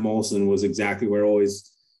then Matt Moulson was exactly where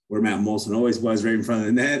Matt Moulson always was, right in front of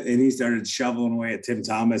the net. And he started shoveling away at Tim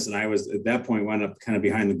Thomas. And I was at that point wound up kind of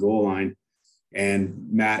behind the goal line. And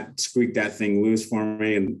Matt squeaked that thing loose for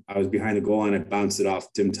me. And I was behind the goal line. I bounced it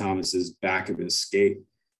off Tim Thomas's back of his skate.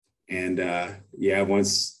 And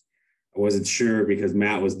once I wasn't sure because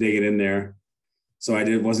Matt was digging in there. So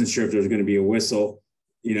wasn't sure if there was going to be a whistle,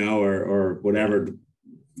 or whatever,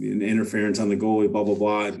 interference on the goalie, blah, blah,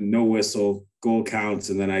 blah. No whistle, goal counts.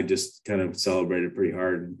 And then I just kind of celebrated pretty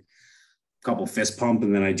hard. And a couple fist pump.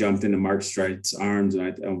 And then I jumped into Mark Streit's arms and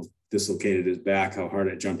I almost dislocated his back, how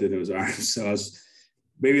hard I jumped into his arms. So I was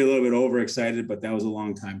maybe a little bit overexcited, but that was a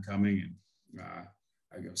long time coming. And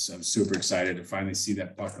I was super excited to finally see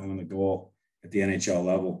that puck go in the goal at the NHL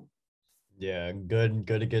level. Yeah, good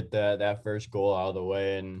to get that first goal out of the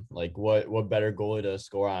way. And like what better goalie to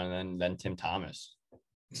score on than Tim Thomas?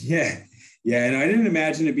 Yeah. Yeah. And I didn't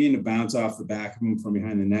imagine it being a bounce off the back of him from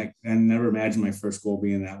behind the neck. I never imagined my first goal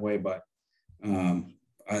being that way, but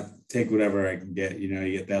I take whatever I can get. You know,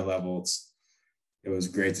 you get that level. It was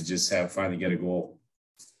great to just finally get a goal.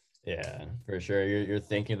 Yeah, for sure. You're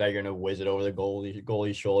thinking that you're gonna whiz it over the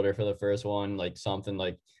goalie's shoulder for the first one, like something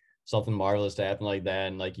marvelous to happen like that,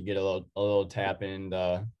 and like you get a little tap in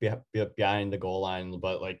behind the goal line.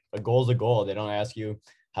 But like a goal's a goal. They don't ask you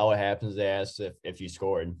how it happens. They ask if you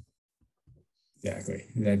scored. Exactly.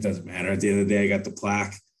 That doesn't matter. At the end of the day, I got the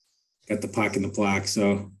plaque, got the puck in the plaque.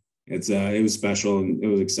 So it was special and it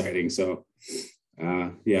was exciting. So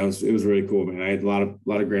yeah, it was really cool, man. I had a lot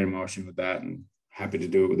of great emotion with that, and happy to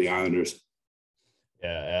do it with the Islanders.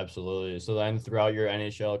 Yeah, absolutely. So then throughout your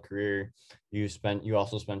NHL career, you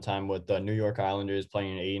also spent time with the New York Islanders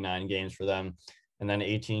playing 89 games for them and then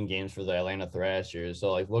 18 games for the Atlanta Thrashers.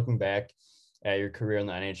 So like looking back at your career in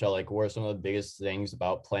the NHL, like what are some of the biggest things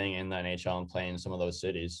about playing in the NHL and playing in some of those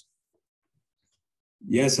cities?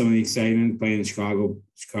 Yeah, some of the excitement playing in Chicago,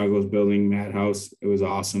 Chicago's building, Madhouse. It was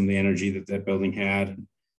awesome. The energy that building had.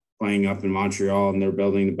 Playing up in Montreal and their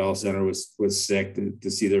building, the Bell Center was sick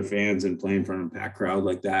to see their fans and play in front of a packed crowd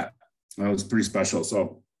like that. That was pretty special.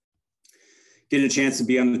 So getting a chance to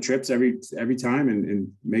be on the trips every time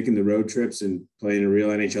and making the road trips and playing a real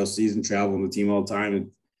NHL season, traveling the team all the time.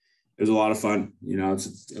 And it was a lot of fun. You know, it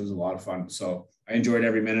was a lot of fun. So I enjoyed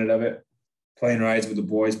every minute of it. Playing rides with the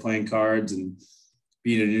boys, playing cards, and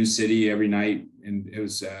being in a new city every night. And it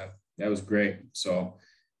was that was great. So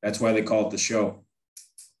that's why they call it the show.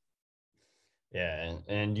 Yeah,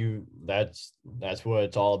 and that's what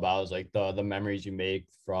it's all about is like the memories you make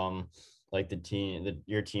from like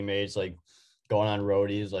your teammates, like going on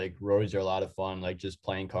roadies. Like roadies are a lot of fun, like just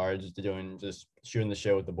playing cards, just shooting the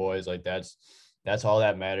shit with the boys. Like that's all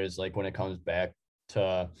that matters. Like when it comes back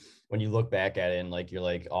to when you look back at it and like you're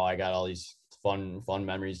like, oh, I got all these fun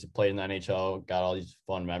memories to play in the NHL, got all these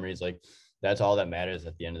fun memories. Like that's all that matters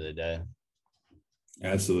at the end of the day.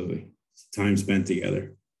 Absolutely. Time spent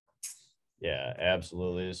together. Yeah,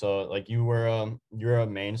 absolutely. So like you're a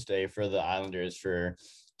mainstay for the Islanders for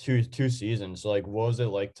two seasons. So like what was it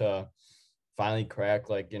like to finally crack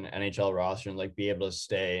like an NHL roster and like be able to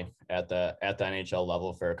stay at the NHL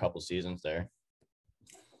level for a couple seasons there?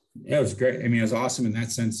 Yeah, it was great. I mean, it was awesome in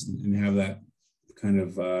that sense and have that kind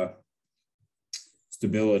of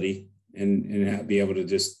stability and be able to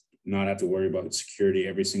just not have to worry about security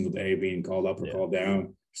every single day, being called up or called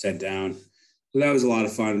down, sent down. So that was a lot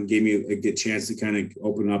of fun. Gave me a good chance to kind of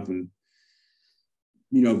open up and,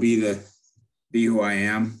 you know, be who I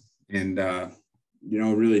am. And, you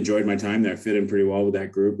know, really enjoyed my time there. I fit in pretty well with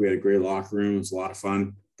that group. We had a great locker room. It was a lot of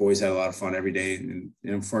fun. Boys had a lot of fun every day. And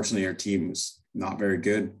unfortunately, our team was not very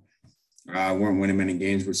good. Weren't winning many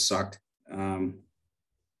games, which sucked.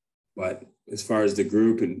 But as far as the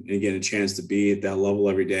group and getting a chance to be at that level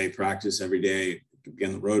every day, practice every day, be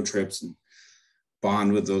on the road trips and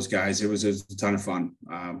bond with those guys, it was a ton of fun.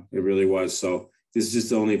 It really was. So this is just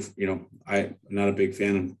the only, you know, I'm not a big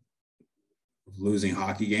fan of losing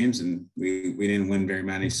hockey games, and we didn't win very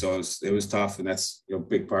many. So it was tough. And that's, you know, a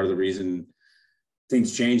big part of the reason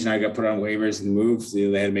things changed and I got put on waivers and moved. You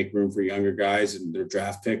know, they had to make room for younger guys and their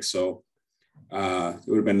draft picks. So it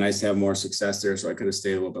would have been nice to have more success there. So I could have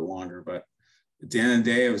stayed a little bit longer, but at the end of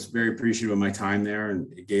the day, I was very appreciative of my time there,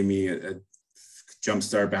 and it gave me a jump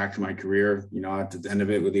start back to my career. You know, at the end of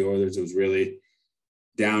it with the Oilers, it was really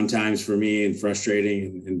down times for me and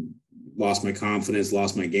frustrating, and lost my confidence,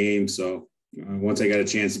 lost my game. So once I got a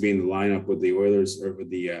chance to be in the lineup with the Oilers or with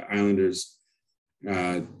the Islanders,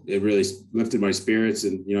 it really lifted my spirits.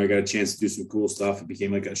 And, you know, I got a chance to do some cool stuff. It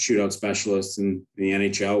became like a shootout specialist in the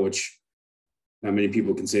NHL, which not many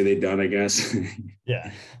people can say they've done, I guess.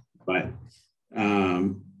 Yeah. But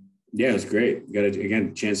yeah, it was great. Got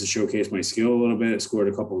a chance to showcase my skill a little bit. I scored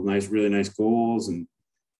a couple of really nice goals and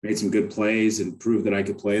made some good plays and proved that I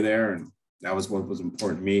could play there. And that was what was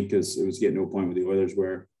important to me, because it was getting to a point with the Oilers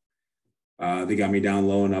where they got me down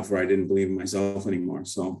low enough where I didn't believe in myself anymore.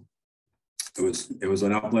 So it was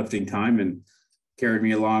an uplifting time and carried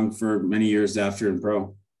me along for many years after in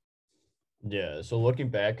pro. Yeah. So looking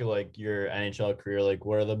back at like your NHL career, like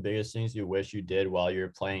what are the biggest things you wish you did while you were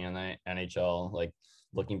playing in the NHL? Like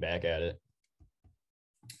looking back at it.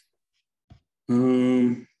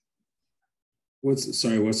 What's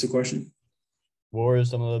the question? What were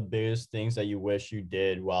some of the biggest things that you wish you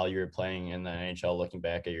did while you were playing in the NHL, looking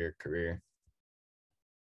back at your career?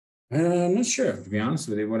 I'm not sure, to be honest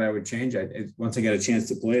with you, what I would change. Once I got a chance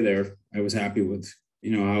to play there, I was happy with,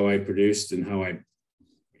 you know, how I produced and how I,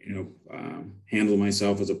 you know, handled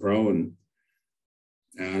myself as a pro. And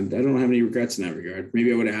And I don't have any regrets in that regard.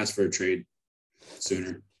 Maybe I would have asked for a trade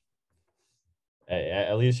sooner.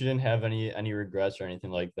 At least you didn't have any regrets or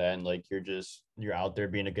anything like that, and like you're out there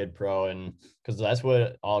being a good pro, and because that's what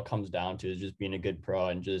it all comes down to, is just being a good pro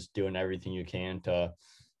and just doing everything you can to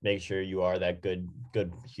make sure you are that good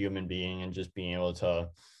human being, and just being able to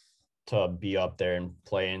be up there and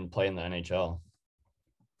play in the NHL.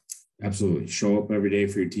 Absolutely. Show up every day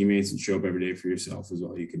for your teammates and show up every day for yourself is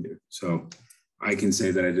all you can do. So I can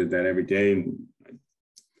say that I did that every day, and I'm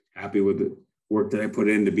happy with the work that I put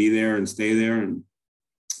in to be there and stay there. And,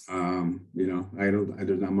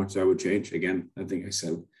 there's not much I would change. Again, I think I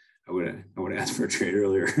said I would ask for a trade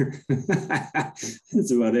earlier.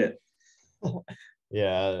 That's about it.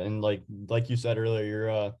 Yeah. And like you said earlier,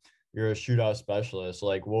 you're a shootout specialist.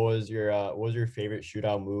 Like, what was your favorite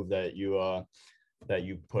shootout move that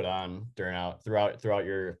you put on throughout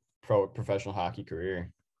your professional hockey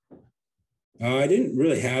career? I didn't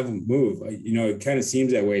really have a move. It kind of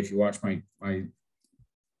seems that way if you watch my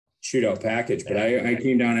shootout package, but I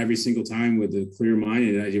came down every single time with a clear mind,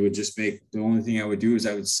 and I would just the only thing I would do is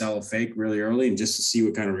I would sell a fake really early, and just to see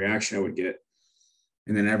what kind of reaction I would get.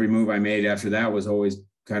 And then every move I made after that was always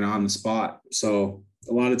kind of on the spot. So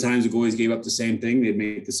a lot of times the goalies gave up the same thing. They'd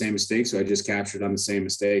make the same mistake. So I just captured on the same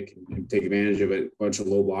mistake and take advantage of it. A bunch of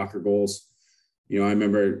low blocker goals. I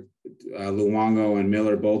remember Luongo and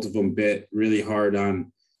Miller, both of them bit really hard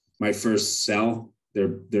on my first sell.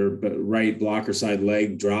 Their right blocker side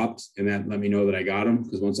leg dropped, and that let me know that I got them,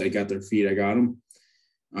 because once I got their feet, I got them.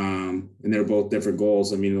 And they're both different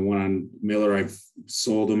goals. I mean, the one on Miller, I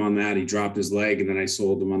sold him on that. He dropped his leg, and then I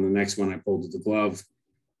sold him on the next one. I pulled it the glove.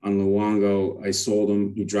 On Luongo, I sold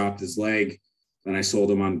him. He dropped his leg. Then I sold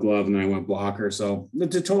him on glove, and then I went blocker. So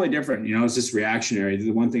it's totally different. It's just reactionary.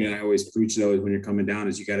 The one thing that I always preach, though, is when you're coming down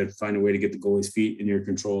is you got to find a way to get the goalie's feet in your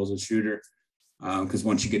control as a shooter. Because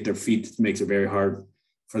once you get their feet, it makes it very hard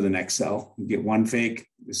for the next sell. You get one fake,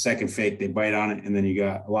 the second fake, they bite on it, and then you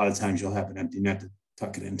got a lot of times you'll have an empty net to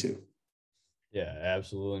tuck it into. Yeah,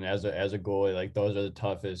 absolutely. And as a goalie, like, those are the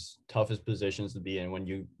toughest positions to be in, when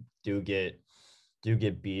you do get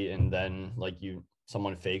beat, and then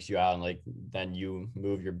someone fakes you out, and then you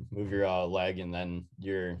move your leg, and then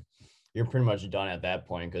you're pretty much done at that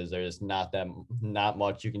point, because there's not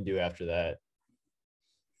much you can do after that.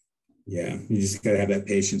 Yeah, you just got to have that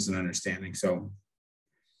patience and understanding. So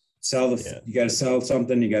you got to sell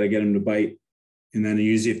something, you got to get them to bite. And then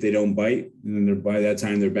usually if they don't bite, and then by that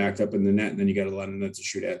time they're backed up in the net, and then you got to let them net to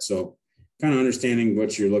shoot at. So kind of understanding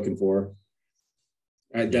what you're looking for.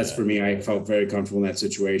 That's for me. I felt very comfortable in that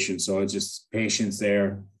situation. So it's just patience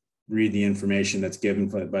there, read the information that's given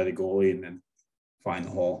by the goalie, and then find the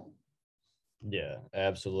hole. Yeah,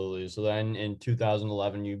 absolutely. So then in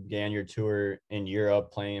 2011, you began your tour in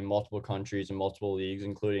Europe, playing in multiple countries and multiple leagues,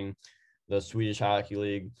 including the Swedish Hockey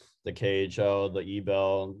League, the KHL, the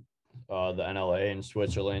EBEL, the NLA in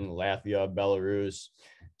Switzerland, Latvia, Belarus,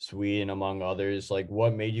 Sweden, among others. Like,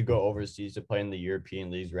 what made you go overseas to play in the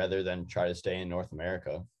European leagues rather than try to stay in North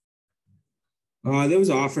America? That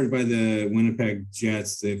was offered by the Winnipeg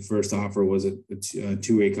Jets. The first offer was a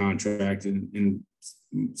two-way contract and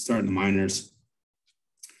starting the minors.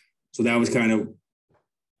 So that was kind of,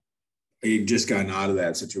 I had just gotten out of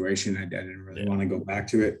that situation. I didn't really want to go back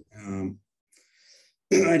to it.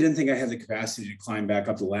 I didn't think I had the capacity to climb back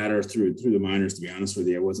up the ladder through the minors, to be honest with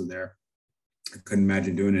you. I wasn't there. I couldn't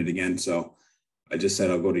imagine doing it again. So I just said,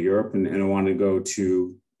 I'll go to Europe, and I wanted to go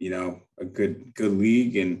to, a good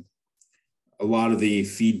league. And a lot of the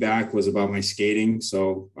feedback was about my skating.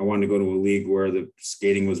 So I wanted to go to a league where the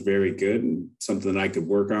skating was very good and something that I could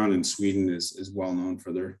work on. And Sweden is well known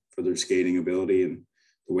for their skating ability and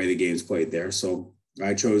the way the game's played there. So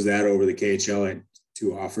I chose that over the KHL. I had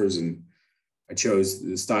two offers, and I chose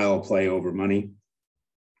the style of play over money,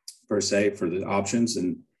 per se, for the options,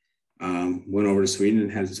 and went over to Sweden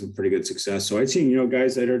and had some pretty good success. So I'd seen, I'd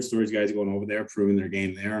heard stories, guys going over there, proving their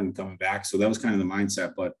game there and coming back. So that was kind of the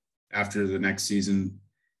mindset. But after the next season,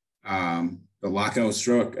 the lockout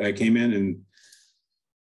struck. I came in,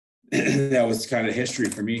 and that was kind of history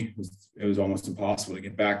for me. It was almost impossible to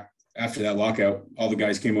get back after that lockout. All the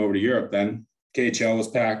guys came over to Europe then. KHL was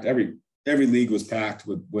packed. Every league was packed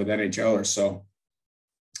with NHLers. So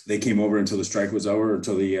they came over until the strike was over,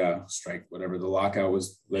 until the the lockout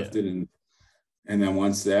was lifted. And then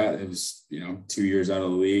once that, it was, 2 years out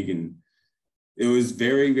of the league, and it was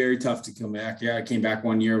very, very tough to come back. Yeah, I came back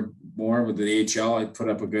 1 year more with the AHL. I put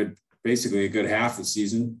up basically a good half the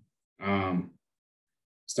season.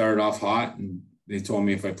 Started off hot, and they told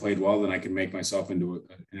me if I played well, then I could make myself into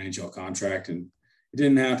an NHL contract and it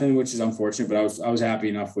didn't happen, which is unfortunate, but I was happy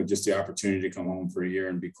enough with just the opportunity to come home for a year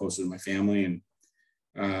and be closer to my family. And,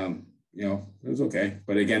 it was okay.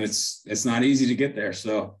 But again, it's not easy to get there.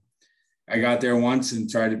 So I got there once and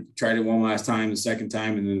tried it one last time, the second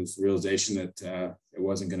time, and then it was the realization that it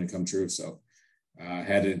wasn't going to come true. So I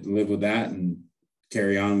had to live with that and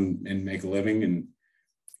carry on and make a living. And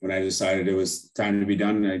when I decided it was time to be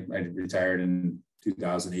done, I retired in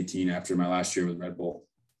 2018 after my last year with Red Bull.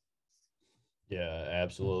 Yeah,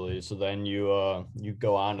 absolutely. So then you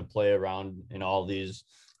go on to play around in all these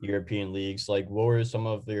European leagues. Like, what were some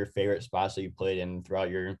of your favorite spots that you played in throughout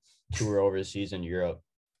your tour overseas in Europe?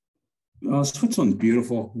 Well, Switzerland's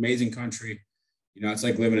beautiful, amazing country. It's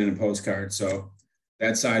like living in a postcard. So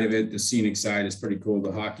that side of it, the scenic side, is pretty cool.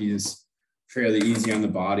 The hockey is fairly easy on the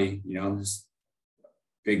body. This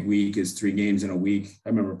big week is 3 games in a week. I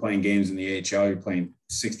remember playing games in the AHL. You're playing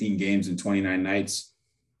 16 games in 29 nights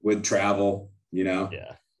with travel. Yeah.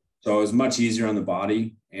 So it was much easier on the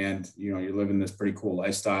body, and you're living this pretty cool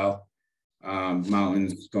lifestyle.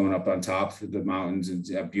 Mountains, going up on top of the mountains and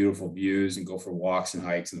have beautiful views and go for walks and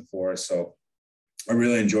hikes in the forest. So I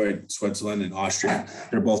really enjoyed Switzerland and Austria.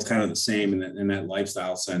 They're both kind of the same in that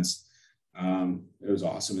lifestyle sense. It was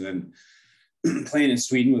awesome. And then playing in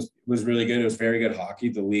Sweden was really good. It was very good hockey.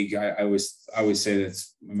 The league, I always say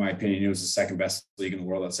that's, in my opinion, it was the second best league in the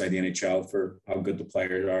world outside the NHL for how good the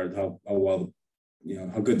players are, how well,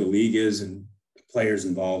 how good the league is and the players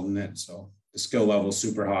involved in it. So the skill level is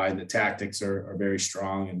super high and the tactics are very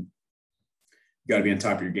strong, and you got to be on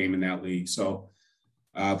top of your game in that league. So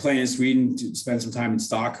playing in Sweden, to spend some time in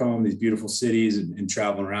Stockholm, these beautiful cities, and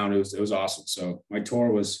traveling around, it was awesome. So my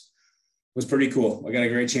tour was pretty cool. I got a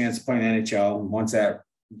great chance to play in NHL. And once that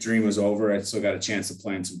dream was over, I still got a chance to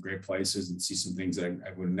play in some great places and see some things that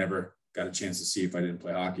I would have never got a chance to see if I didn't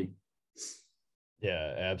play hockey.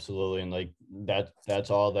 Yeah, absolutely. And like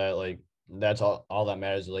that's all that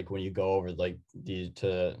matters. Like when you go over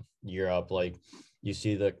to Europe, like you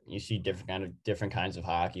see different kinds of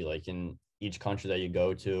hockey, like in each country that you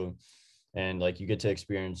go to, and like you get to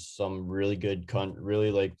experience some really good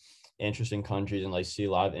really like interesting countries, and like see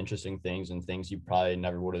a lot of interesting things and things you probably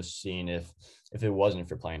never would have seen if it wasn't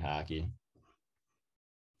for playing hockey.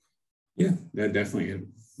 Yeah, that definitely.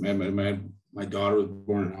 My daughter was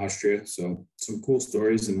born in Austria, so some cool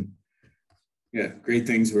stories, and yeah, great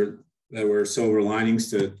things that were silver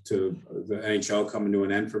linings to the NHL coming to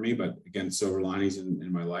an end for me. But again, silver linings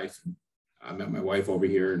in my life. And I met my wife over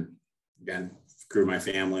here, and again, grew my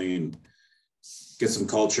family and get some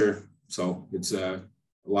culture. So it's a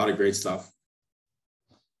lot of great stuff.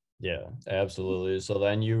 Yeah, absolutely. So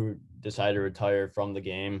then you decided to retire from the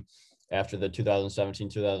game after the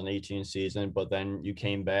 2017-2018 season, but then you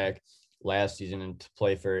came back last season and to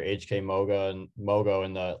play for HK Mogo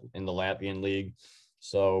in the Latvian league.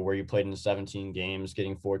 So where you played in 17 games,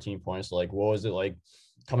 getting 14 points. Like, what was it like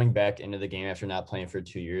coming back into the game after not playing for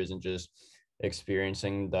 2 years and just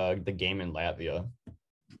experiencing the game in Latvia?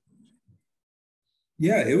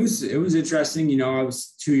 Yeah, it was interesting. I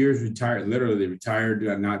was 2 years literally retired,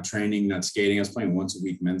 not training, not skating. I was playing once a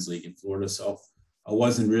week men's league in Florida. So I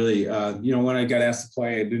wasn't really, when I got asked to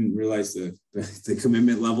play, I didn't realize the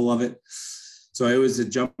commitment level of it. So it was a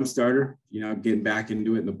jump starter, getting back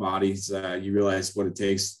into it in the bodies. You realize what it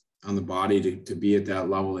takes on the body to be at that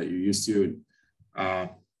level that you're used to. And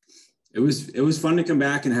it was fun to come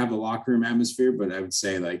back and have a locker room atmosphere, but I would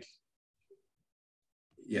say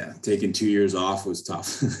taking 2 years off was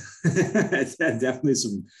tough. It had definitely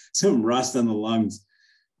some rust on the lungs.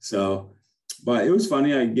 So, but it was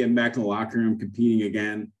funny. Getting back in the locker room, competing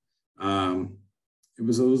again. It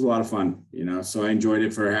was a lot of fun, so I enjoyed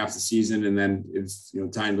it for half the season, and then it was,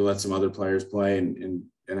 time to let some other players play. And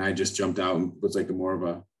I just jumped out and was like more of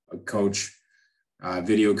a coach,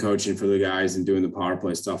 video coaching for the guys and doing the power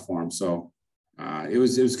play stuff for them. So it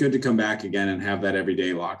was good to come back again and have that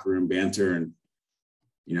everyday locker room banter and,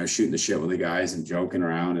 shooting the shit with the guys and joking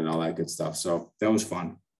around and all that good stuff. So that was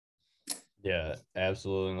fun. Yeah,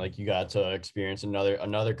 absolutely. And like you got to experience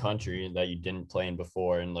another country that you didn't play in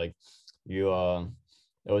before, and like you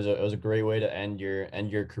it was a great way to end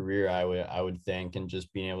your career, I would think, and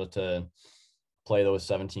just being able to play those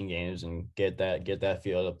 17 games and get that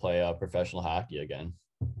feel to play professional hockey again.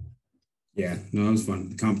 Yeah, no, it was fun.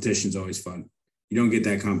 The competition's always fun. You don't get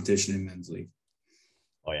that competition in men's league.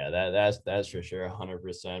 Oh yeah, that's for sure,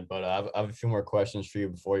 100%. But I have a few more questions for you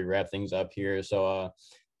before we wrap things up here. So,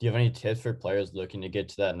 do you have any tips for players looking to get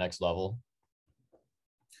to that next level?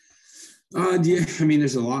 Yeah, I mean,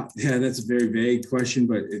 there's a lot. Yeah, that's a very vague question,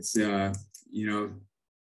 but it's like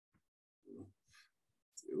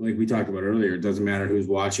we talked about earlier, it doesn't matter who's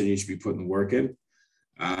watching, you should be putting the work in.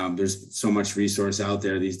 There's so much resource out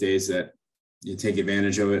there these days that you take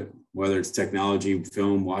advantage of it, whether it's technology,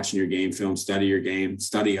 film, watching your game film, study your game,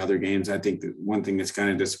 study other games. I think that one thing that's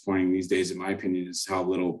kind of disappointing these days, in my opinion, is how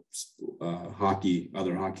little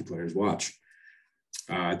other hockey players watch.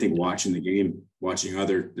 I think watching the game, watching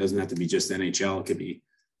other, doesn't have to be just NHL. It could be,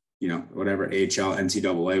 whatever, AHL,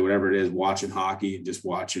 NCAA, whatever it is, watching hockey and just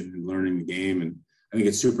watching and learning the game. And I think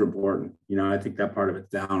it's super important. I think that part of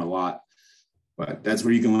it's down a lot. But that's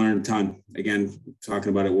where you can learn a ton. Again, talking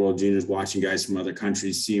about it, World Juniors, watching guys from other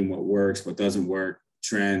countries, seeing what works, what doesn't work,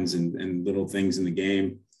 trends and little things in the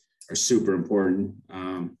game are super important.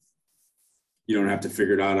 You don't have to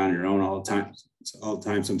figure it out on your own all the time.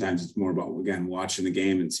 Sometimes it's more about, again, watching the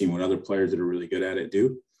game and seeing what other players that are really good at it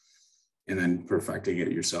do, and then perfecting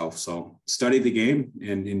it yourself. So study the game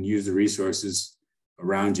and use the resources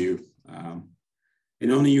around you.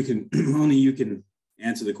 And only you can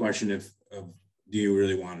answer the question of do you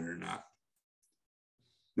really want it or not?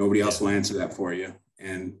 Nobody else will answer that for you.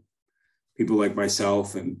 And people like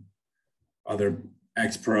myself and other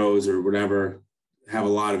ex-pros or whatever have a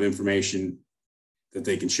lot of information that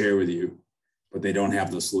they can share with you, but they don't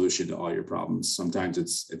have the solution to all your problems. Sometimes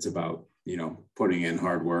it's about, putting in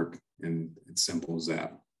hard work, and it's simple as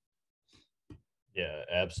that. Yeah,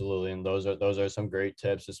 absolutely. And those are some great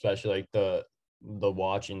tips, especially like the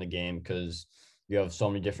watching the game, because you have so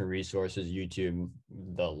many different resources, YouTube,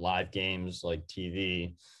 the live games, like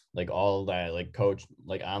TV, like all of that, like coach,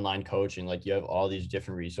 like online coaching, like you have all these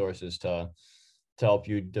different resources to help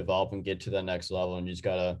you develop and get to the next level. And you just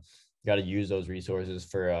gotta use those resources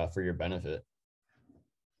for your benefit.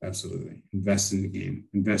 Absolutely. Invest in the game,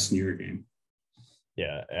 invest in your game.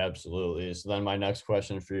 Yeah, absolutely. So then my next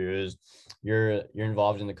question for you is, you're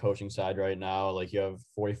involved in the coaching side right now. Like you have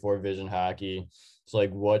 44 Vision Hockey. So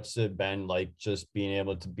like, what's it been like just being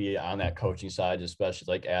able to be on that coaching side, especially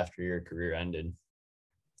like after your career ended?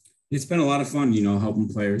 It's been a lot of fun, helping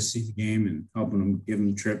players see the game and helping them, give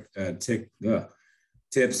them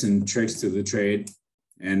tips and tricks to the trade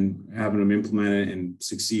and having them implement it and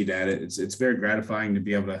succeed at it. It's very gratifying to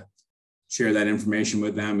be able to share that information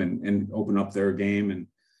with them and open up their game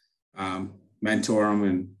and mentor them.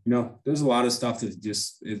 And, there's a lot of stuff that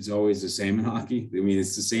just, it's always the same in hockey. I mean,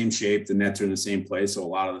 it's the same shape, the nets are in the same place. So a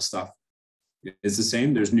lot of the stuff is the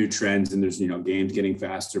same. There's new trends and there's, games getting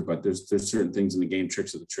faster, but there's certain things in the game,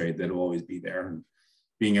 tricks of the trade that will always be there. And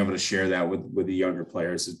being able to share that with the younger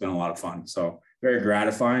players has been a lot of fun. So very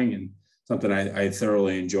gratifying and something I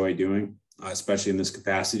thoroughly enjoy doing, especially in this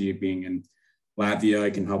capacity of being in Latvia. I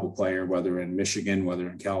can help a player, whether in Michigan, whether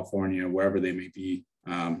in California, wherever they may be.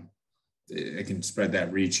 I can spread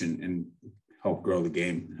that reach and help grow the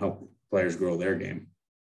game, help players grow their game.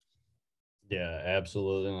 Yeah,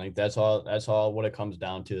 absolutely. And like that's all what it comes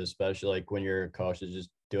down to, especially like when you're a coach, is just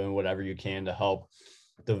doing whatever you can to help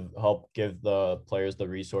give the players the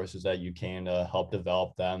resources that you can to help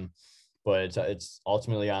develop them. But it's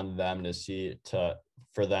ultimately on them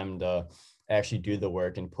for them to actually do the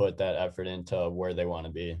work and put that effort into where they want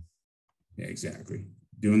to be. Yeah, exactly.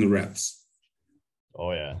 Doing the reps.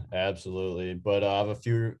 Oh yeah, absolutely. But I have a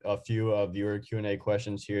few viewer Q&A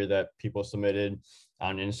questions here that people submitted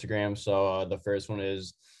on Instagram. So the first one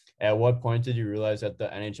is, at what point did you realize that the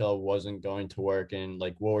NHL wasn't going to work, and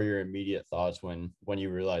like what were your immediate thoughts when you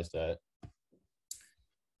realized that?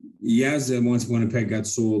 Yeah, once Winnipeg got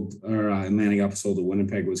sold, or Atlanta got sold to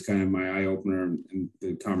Winnipeg, was kind of my eye opener in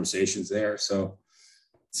the conversations there. So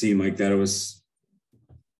it seemed like that it was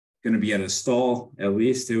going to be at a stall. At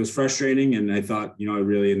least it was frustrating, and I thought, I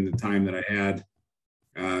really, in the time that I had,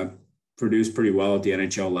 produced pretty well at the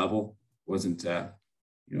NHL level. Wasn't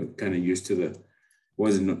kind of used to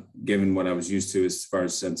wasn't given what I was used to as far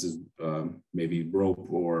as senses, maybe rope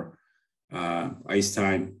or ice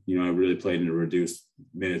time. I really played in a reduced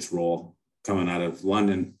minutes role coming out of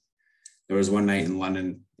London. There was one night in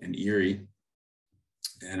London and Erie,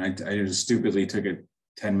 and I just stupidly took a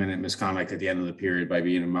 10-minute misconduct at the end of the period by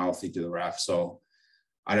being a mouthy to the ref. So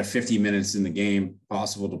out of 50 minutes in the game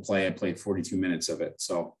possible to play, I played 42 minutes of it.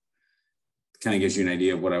 So it kind of gives you an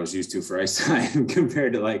idea of what I was used to for ice time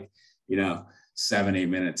compared to 7-8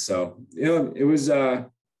 minutes. So it was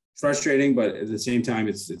frustrating, but at the same time,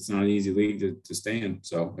 it's not an easy league to stay in.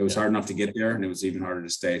 So it was hard enough to get there, and it was even harder to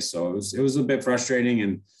stay. So it was a bit frustrating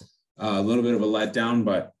and a little bit of a letdown,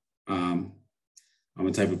 but I'm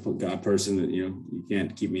a type of person that, you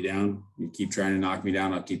can't keep me down. You keep trying to knock me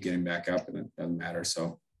down, I'll keep getting back up, and it doesn't matter.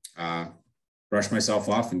 So brushed myself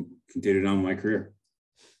off and continued on my career.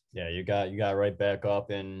 Yeah, you got right back up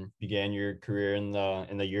and began your career in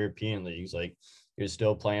the European leagues. Like, you're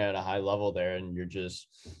still playing at a high level there, and you're just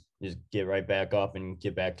just get right back up and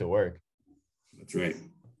get back to work. That's right.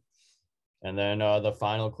 And then the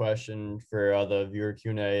final question for the viewer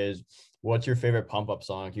Q&A is, what's your favorite pump up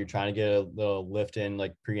song? If you're trying to get a little lift in,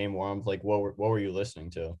 like pregame warm up, like what were you listening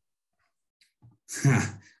to?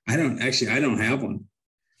 I don't have one.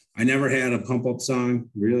 I never had a pump up song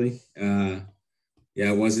really. Yeah,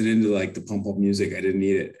 I wasn't into like the pump up music. I didn't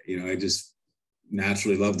need it. I just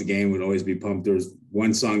naturally loved the game, would always be pumped. There was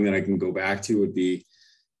one song that I can go back to would be,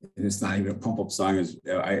 and it's not even a pump up song,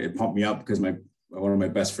 it pumped me up because one of my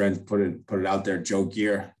best friends put it out there, Joe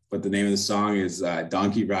Gear. But the name of the song is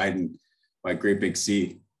Donkey Riding by Great Big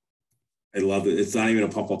Sea. I love it. It's not even a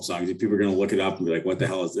pump up song. People are going to look it up and be like, what the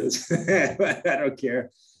hell is this? But I don't care.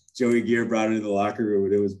 Joey Gear brought it into the locker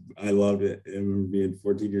room, and I loved it. I remember being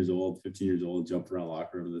 14 years old, 15 years old, jumping around the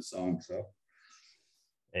locker room with this song. So,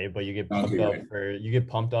 hey, but you get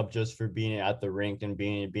pumped up just for being at the rink and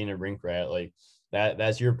being a rink rat. Like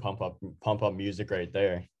that's your pump up music right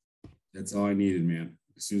there. That's all I needed, man.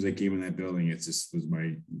 As soon as I came in that building, it just was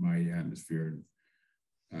my atmosphere.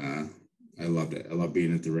 I loved it. I love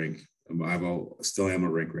being at the rink. Still am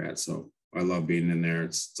a rink rat, so I love being in there.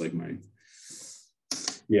 It's like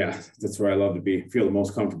that's where I love to be. Feel the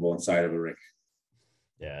most comfortable inside of a rink.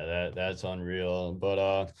 Yeah, that's unreal.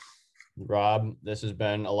 But Rob, this has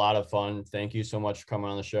been a lot of fun. Thank you so much for coming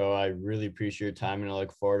on the show. I really appreciate your time, and I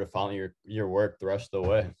look forward to following your work the rest of the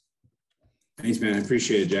way. Thanks, man. I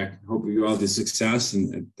appreciate it, Jack. Hope you all the success.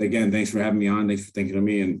 And again, thanks for having me on. Thanks for thinking of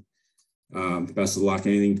me, and best of luck.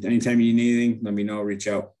 Anytime you need anything, let me know. Reach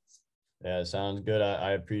out. Yeah, sounds good.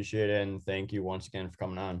 I appreciate it, and thank you once again for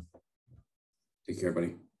coming on. Take care,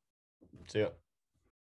 buddy. See ya.